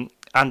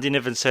 Andy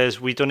Niven says,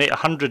 we donate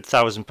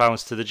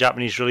 £100,000 to the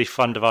Japanese relief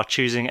fund of our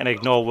choosing and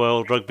ignore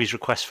World Rugby's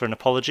request for an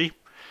apology.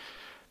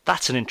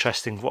 That's an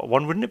interesting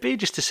one, wouldn't it be?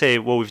 Just to say,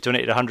 well, we've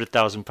donated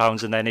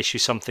 £100,000 and then issue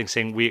something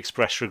saying we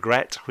express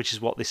regret, which is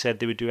what they said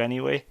they would do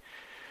anyway.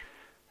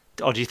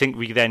 Or do you think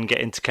we then get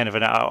into kind of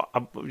do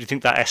you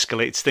think that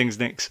escalates things,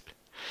 Nix?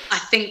 I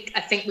think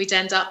we'd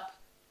end up.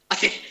 I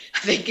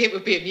think it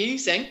would be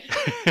amusing.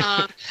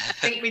 I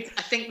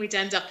think we'd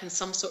end up in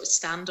some sort of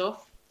standoff.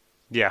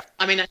 Yeah.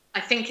 I mean, I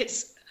think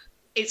it's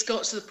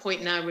got to the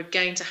point now we're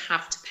going to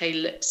have to pay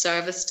lip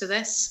service to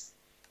this,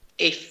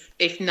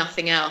 if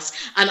nothing else.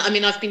 And I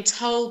mean, I've been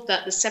told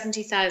that the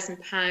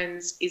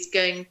 £70,000 is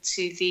going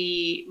to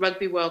the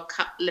Rugby World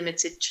Cup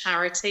Limited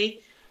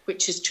charity,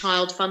 which is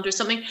Child Fund or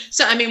something.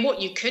 So, I mean, what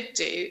you could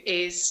do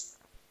is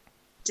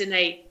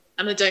donate,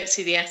 and I don't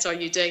see the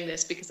SRU doing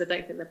this because I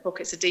don't think their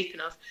pockets are deep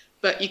enough,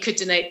 but you could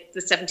donate the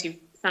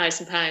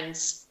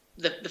 £70,000,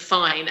 the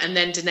fine, and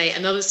then donate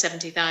another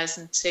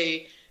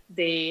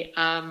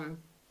 £70,000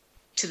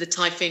 to the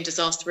Typhoon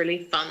Disaster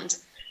Relief Fund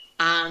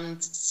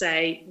and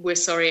say, we're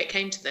sorry it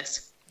came to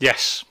this.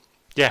 Yes.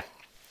 Yeah.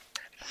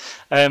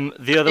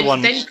 The other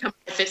one... Then you come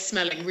if it's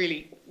smelling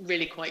really,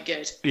 really quite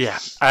good. Yeah.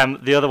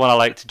 The other one I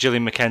liked,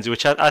 Gillian McKenzie,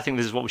 which I think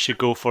this is what we should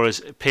go for,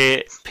 is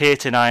pay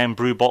it in iron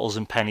brew bottles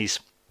and pennies.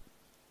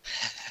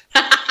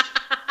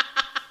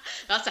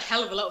 That's a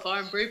hell of a lot of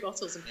iron brew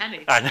bottles and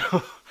pennies. I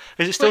know.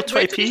 Is it still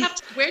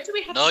 20p? Where do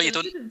we have No, to you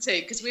deliver them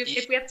to? Because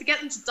if we have to get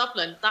them to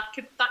Dublin, that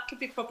could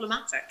be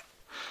problematic.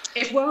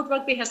 If World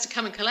Rugby has to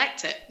come and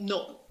collect it,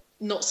 not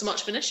so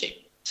much of an issue.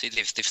 See,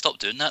 they've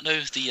stopped doing that now.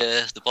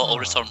 The bottle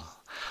return,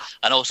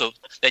 and also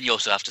then you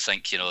also have to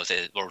think,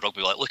 the World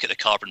Rugby look at the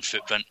carbon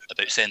footprint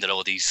about sending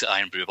all these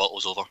iron brew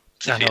bottles over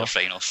to pay their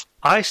fine off.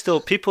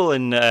 People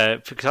in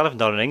because I live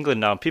down in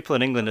England now, and people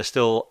in England are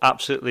still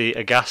absolutely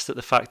aghast at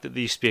the fact that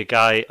there used to be a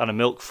guy on a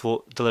milk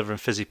float delivering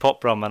fizzy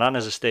pop around my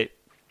nana's estate.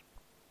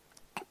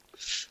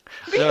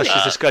 Really? No, it's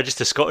just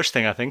a Scottish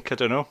thing, I think. I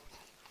don't know.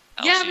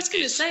 Yeah, I was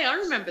going to say, I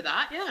remember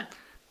that.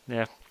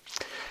 Yeah.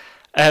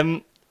 Yeah.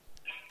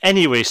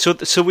 Anyway,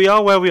 so we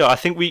are where we are. I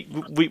think we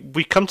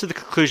come to the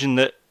conclusion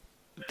that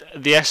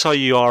the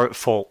SRU are at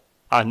fault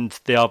and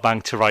they are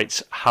banged to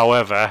rights.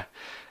 However,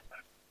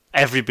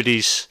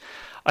 everybody's.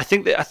 I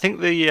think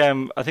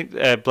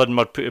Blood and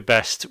Mud put it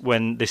best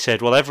when they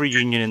said, "Well, every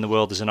union in the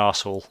world is an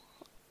arsehole."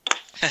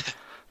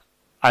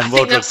 And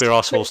World Rugby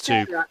are arseholes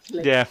too.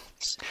 Actually. Yeah.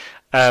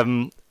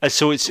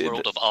 So it's the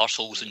world of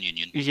arseholes and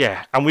union.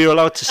 Yeah, and we are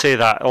allowed to say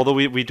that, although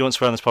we don't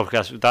swear on this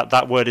podcast.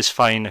 That word is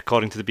fine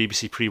according to the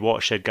BBC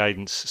pre-watershed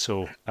guidance.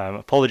 So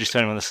apologies to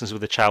anyone listens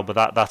with a child,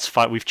 but that's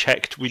fine. We've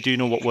checked. We do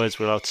know what words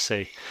we're allowed to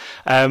say.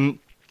 The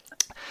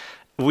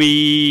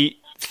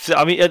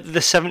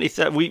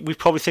 70th. We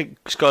probably think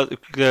Scott,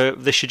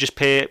 they should just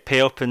pay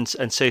up and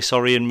say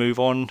sorry and move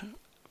on.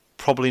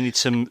 Probably need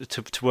some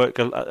to work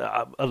a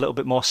little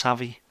bit more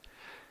savvy.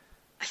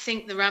 I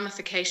think the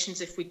ramifications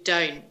if we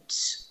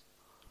don't.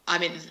 I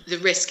mean, the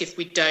risk if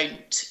we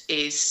don't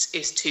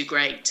is too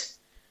great,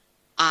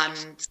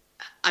 and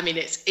I mean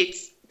it's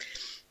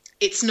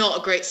not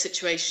a great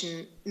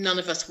situation. None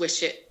of us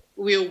wish it.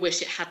 We all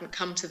wish it hadn't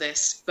come to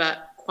this,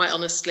 but quite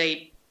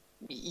honestly,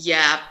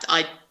 yeah,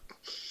 I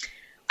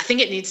think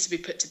it needs to be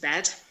put to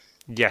bed.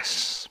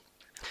 Yes.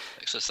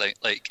 So it's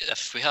like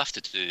if we have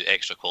to do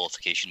extra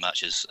qualification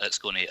matches, it's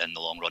going to, in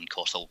the long run,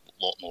 cost a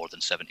lot more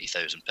than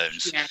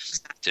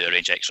 £70,000 to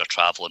arrange extra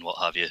travel and what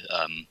have you.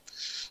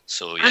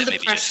 So yeah, and the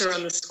maybe pressure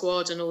on the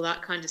squad and all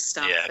that kind of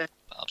stuff. Yeah,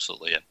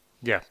 absolutely.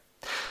 Yeah.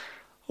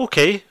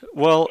 Okay.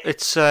 Well,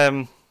 it's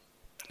not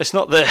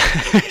the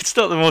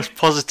most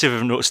positive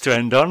of notes to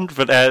end on,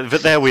 but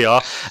there we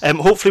are.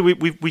 Hopefully,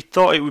 we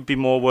thought it would be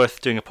more worth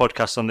doing a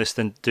podcast on this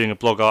than doing a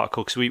blog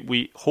article, because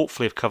we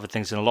hopefully have covered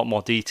things in a lot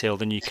more detail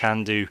than you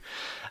can do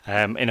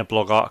in a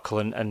blog article,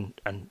 and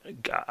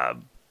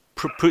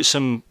put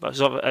some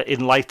sort of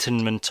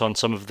enlightenment on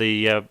some of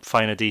the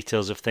finer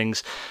details of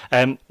things.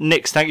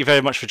 Nix, thank you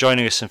very much for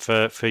joining us and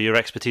for your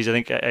expertise. I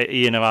think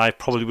Ian and I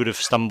probably would have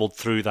stumbled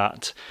through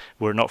that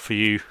were it not for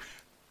you.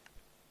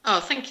 Oh,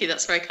 thank you.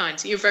 That's very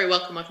kind. You're very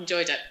welcome. I've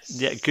enjoyed it.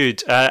 Yeah,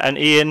 good. And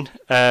Ian,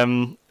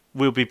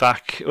 we'll be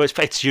back. Well,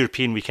 it's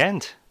European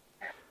weekend.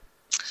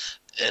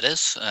 It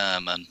is,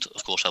 and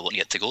of course I won't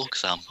get to go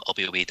because I'll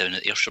be away down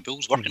at Ayrshire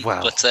Bulls working.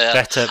 Well, but,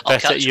 better.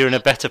 You're in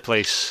a better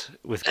place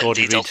with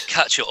Gordon Reid. I'll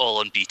catch it all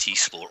on BT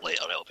Sport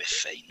later.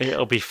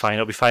 It'll be fine.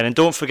 It'll be fine. And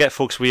don't forget,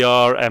 folks, we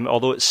are,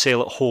 although it's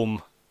Sail at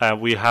Home,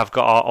 we have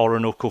got our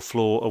Orinoco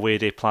Flow away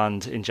day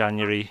planned in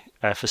January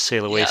for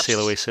Sail Away, Sail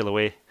Away, Sail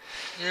Away.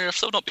 Yeah, I've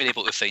still not been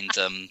able to find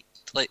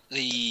like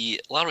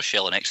the La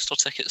Rochelle and Exeter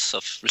tickets.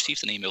 I've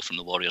received an email from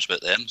the Warriors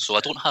about them, so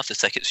I don't have the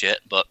tickets yet,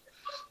 but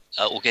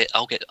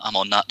I'm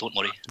on that, don't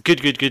worry.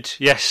 Good.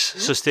 Yes,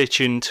 so stay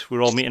tuned.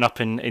 We're all meeting up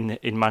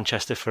in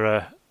Manchester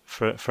for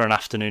an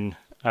afternoon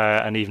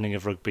an evening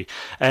of rugby.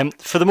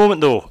 For the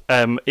moment, though,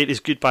 it is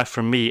goodbye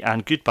from me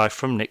and goodbye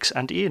from Nix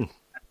and Ian.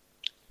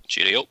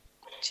 Cheerio.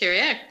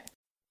 Cheerio.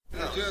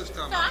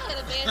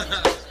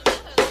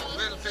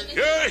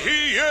 Yeah,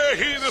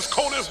 he, this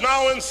court is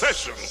now in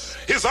session.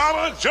 His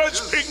Honor, Judge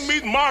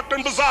Pigmeat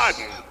Markton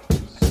Poseidon.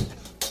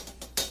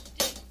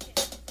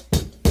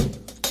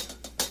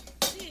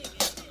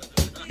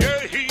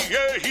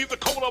 Yeah, he, the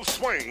coat of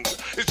swings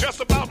is just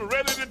about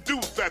ready to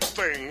do that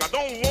thing. I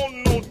don't want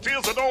no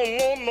tears, I don't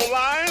want no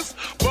lies.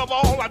 Above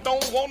all, I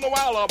don't want no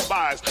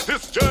alibis.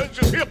 This judge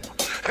is hip,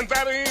 and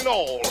that ain't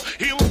all.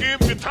 He'll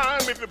give you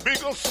time if you're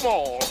big or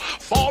small.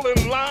 Fall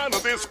in line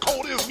or this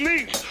coat is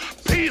neat.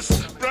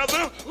 Peace,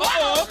 brother.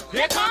 Uh-oh,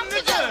 here come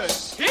the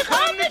judge. Here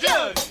come the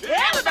judge.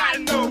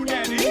 Everybody know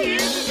that he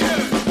is the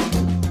judge.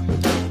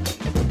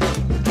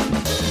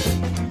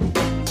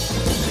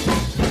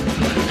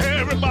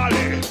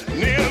 Everybody,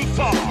 near and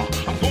far,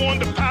 I'm going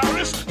to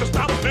Paris to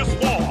stop this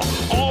war.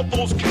 All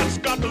those cats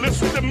got to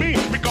listen to me,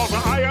 because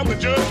I am the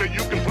judge that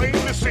you can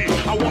plainly see.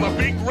 I want a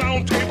big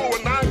round table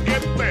when I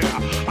get there.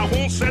 I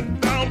won't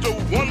sit down to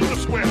wonder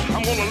square.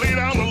 I'm gonna lay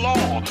down the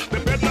law. They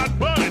better not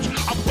budge.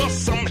 I'll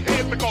bust some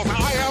head because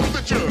I am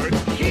the judge.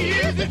 He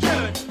is the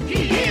judge.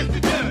 He is the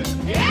judge.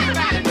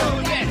 Everybody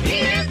knows that he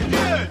is the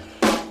judge.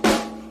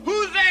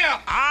 Who's there?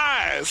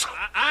 Eyes.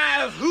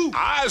 Eyes who?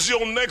 Eyes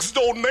your next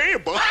door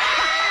neighbor.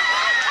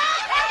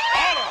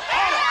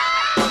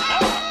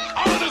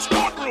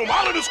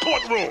 Out of this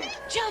courtroom.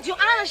 Judge, your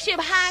honorship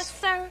high,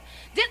 sir.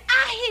 Did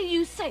I hear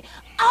you say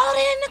order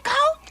in the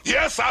court?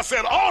 Yes, I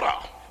said order.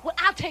 Well,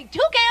 I'll take 2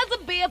 cans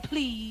of beer,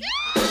 please.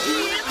 He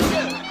is the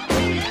judge.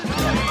 He is the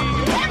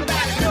judge.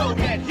 Everybody knows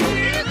that he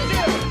is the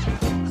judge.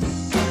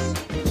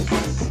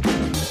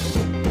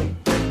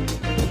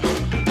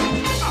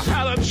 I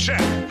had a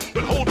chat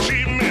with Ho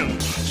Chi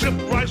Minh. Sip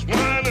rice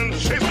wine and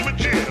chase with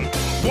gin.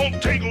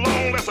 Won't take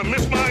long, that's a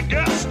miss my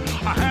guess.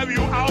 I have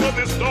you out of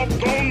this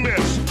doggone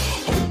mess.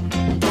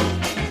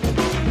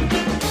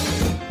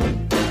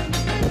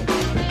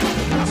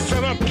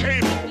 Set up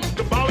cable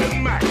to Ball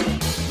and Mac.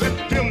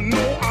 Let them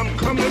know I'm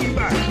coming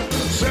back.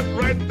 Sit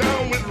right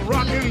down with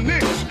Rockin'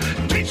 Nicks.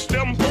 Teach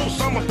them both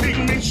some of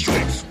Pigmeat's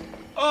tricks.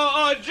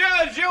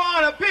 Judge, Your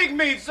Honor,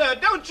 Pigmeat, sir.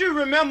 Don't you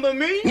remember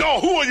me? No,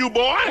 who are you,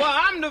 boy? Well,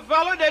 I'm the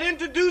fella that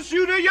introduced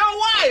you to your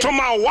wife. To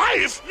my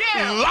wife?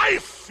 Yeah.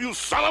 Life, you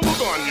son of a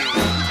gun, you.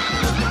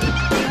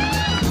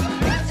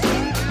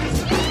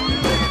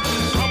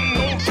 Come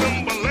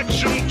November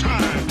election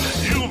time.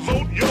 You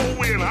vote your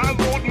way and I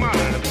vote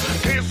mine.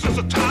 Case is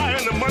a tie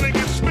and the money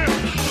gets spent.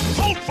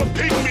 Vote for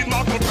Pigmeat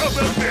Markton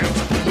president.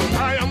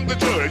 I am the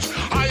judge.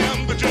 I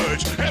am the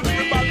judge.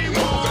 Everybody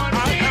knows that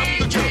I am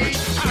the judge.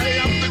 I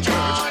am the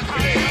judge.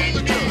 I am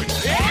the judge.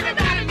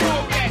 Everybody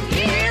knows that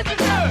he is the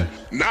judge.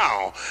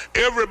 Now,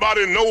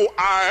 everybody know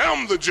I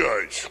am the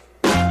judge.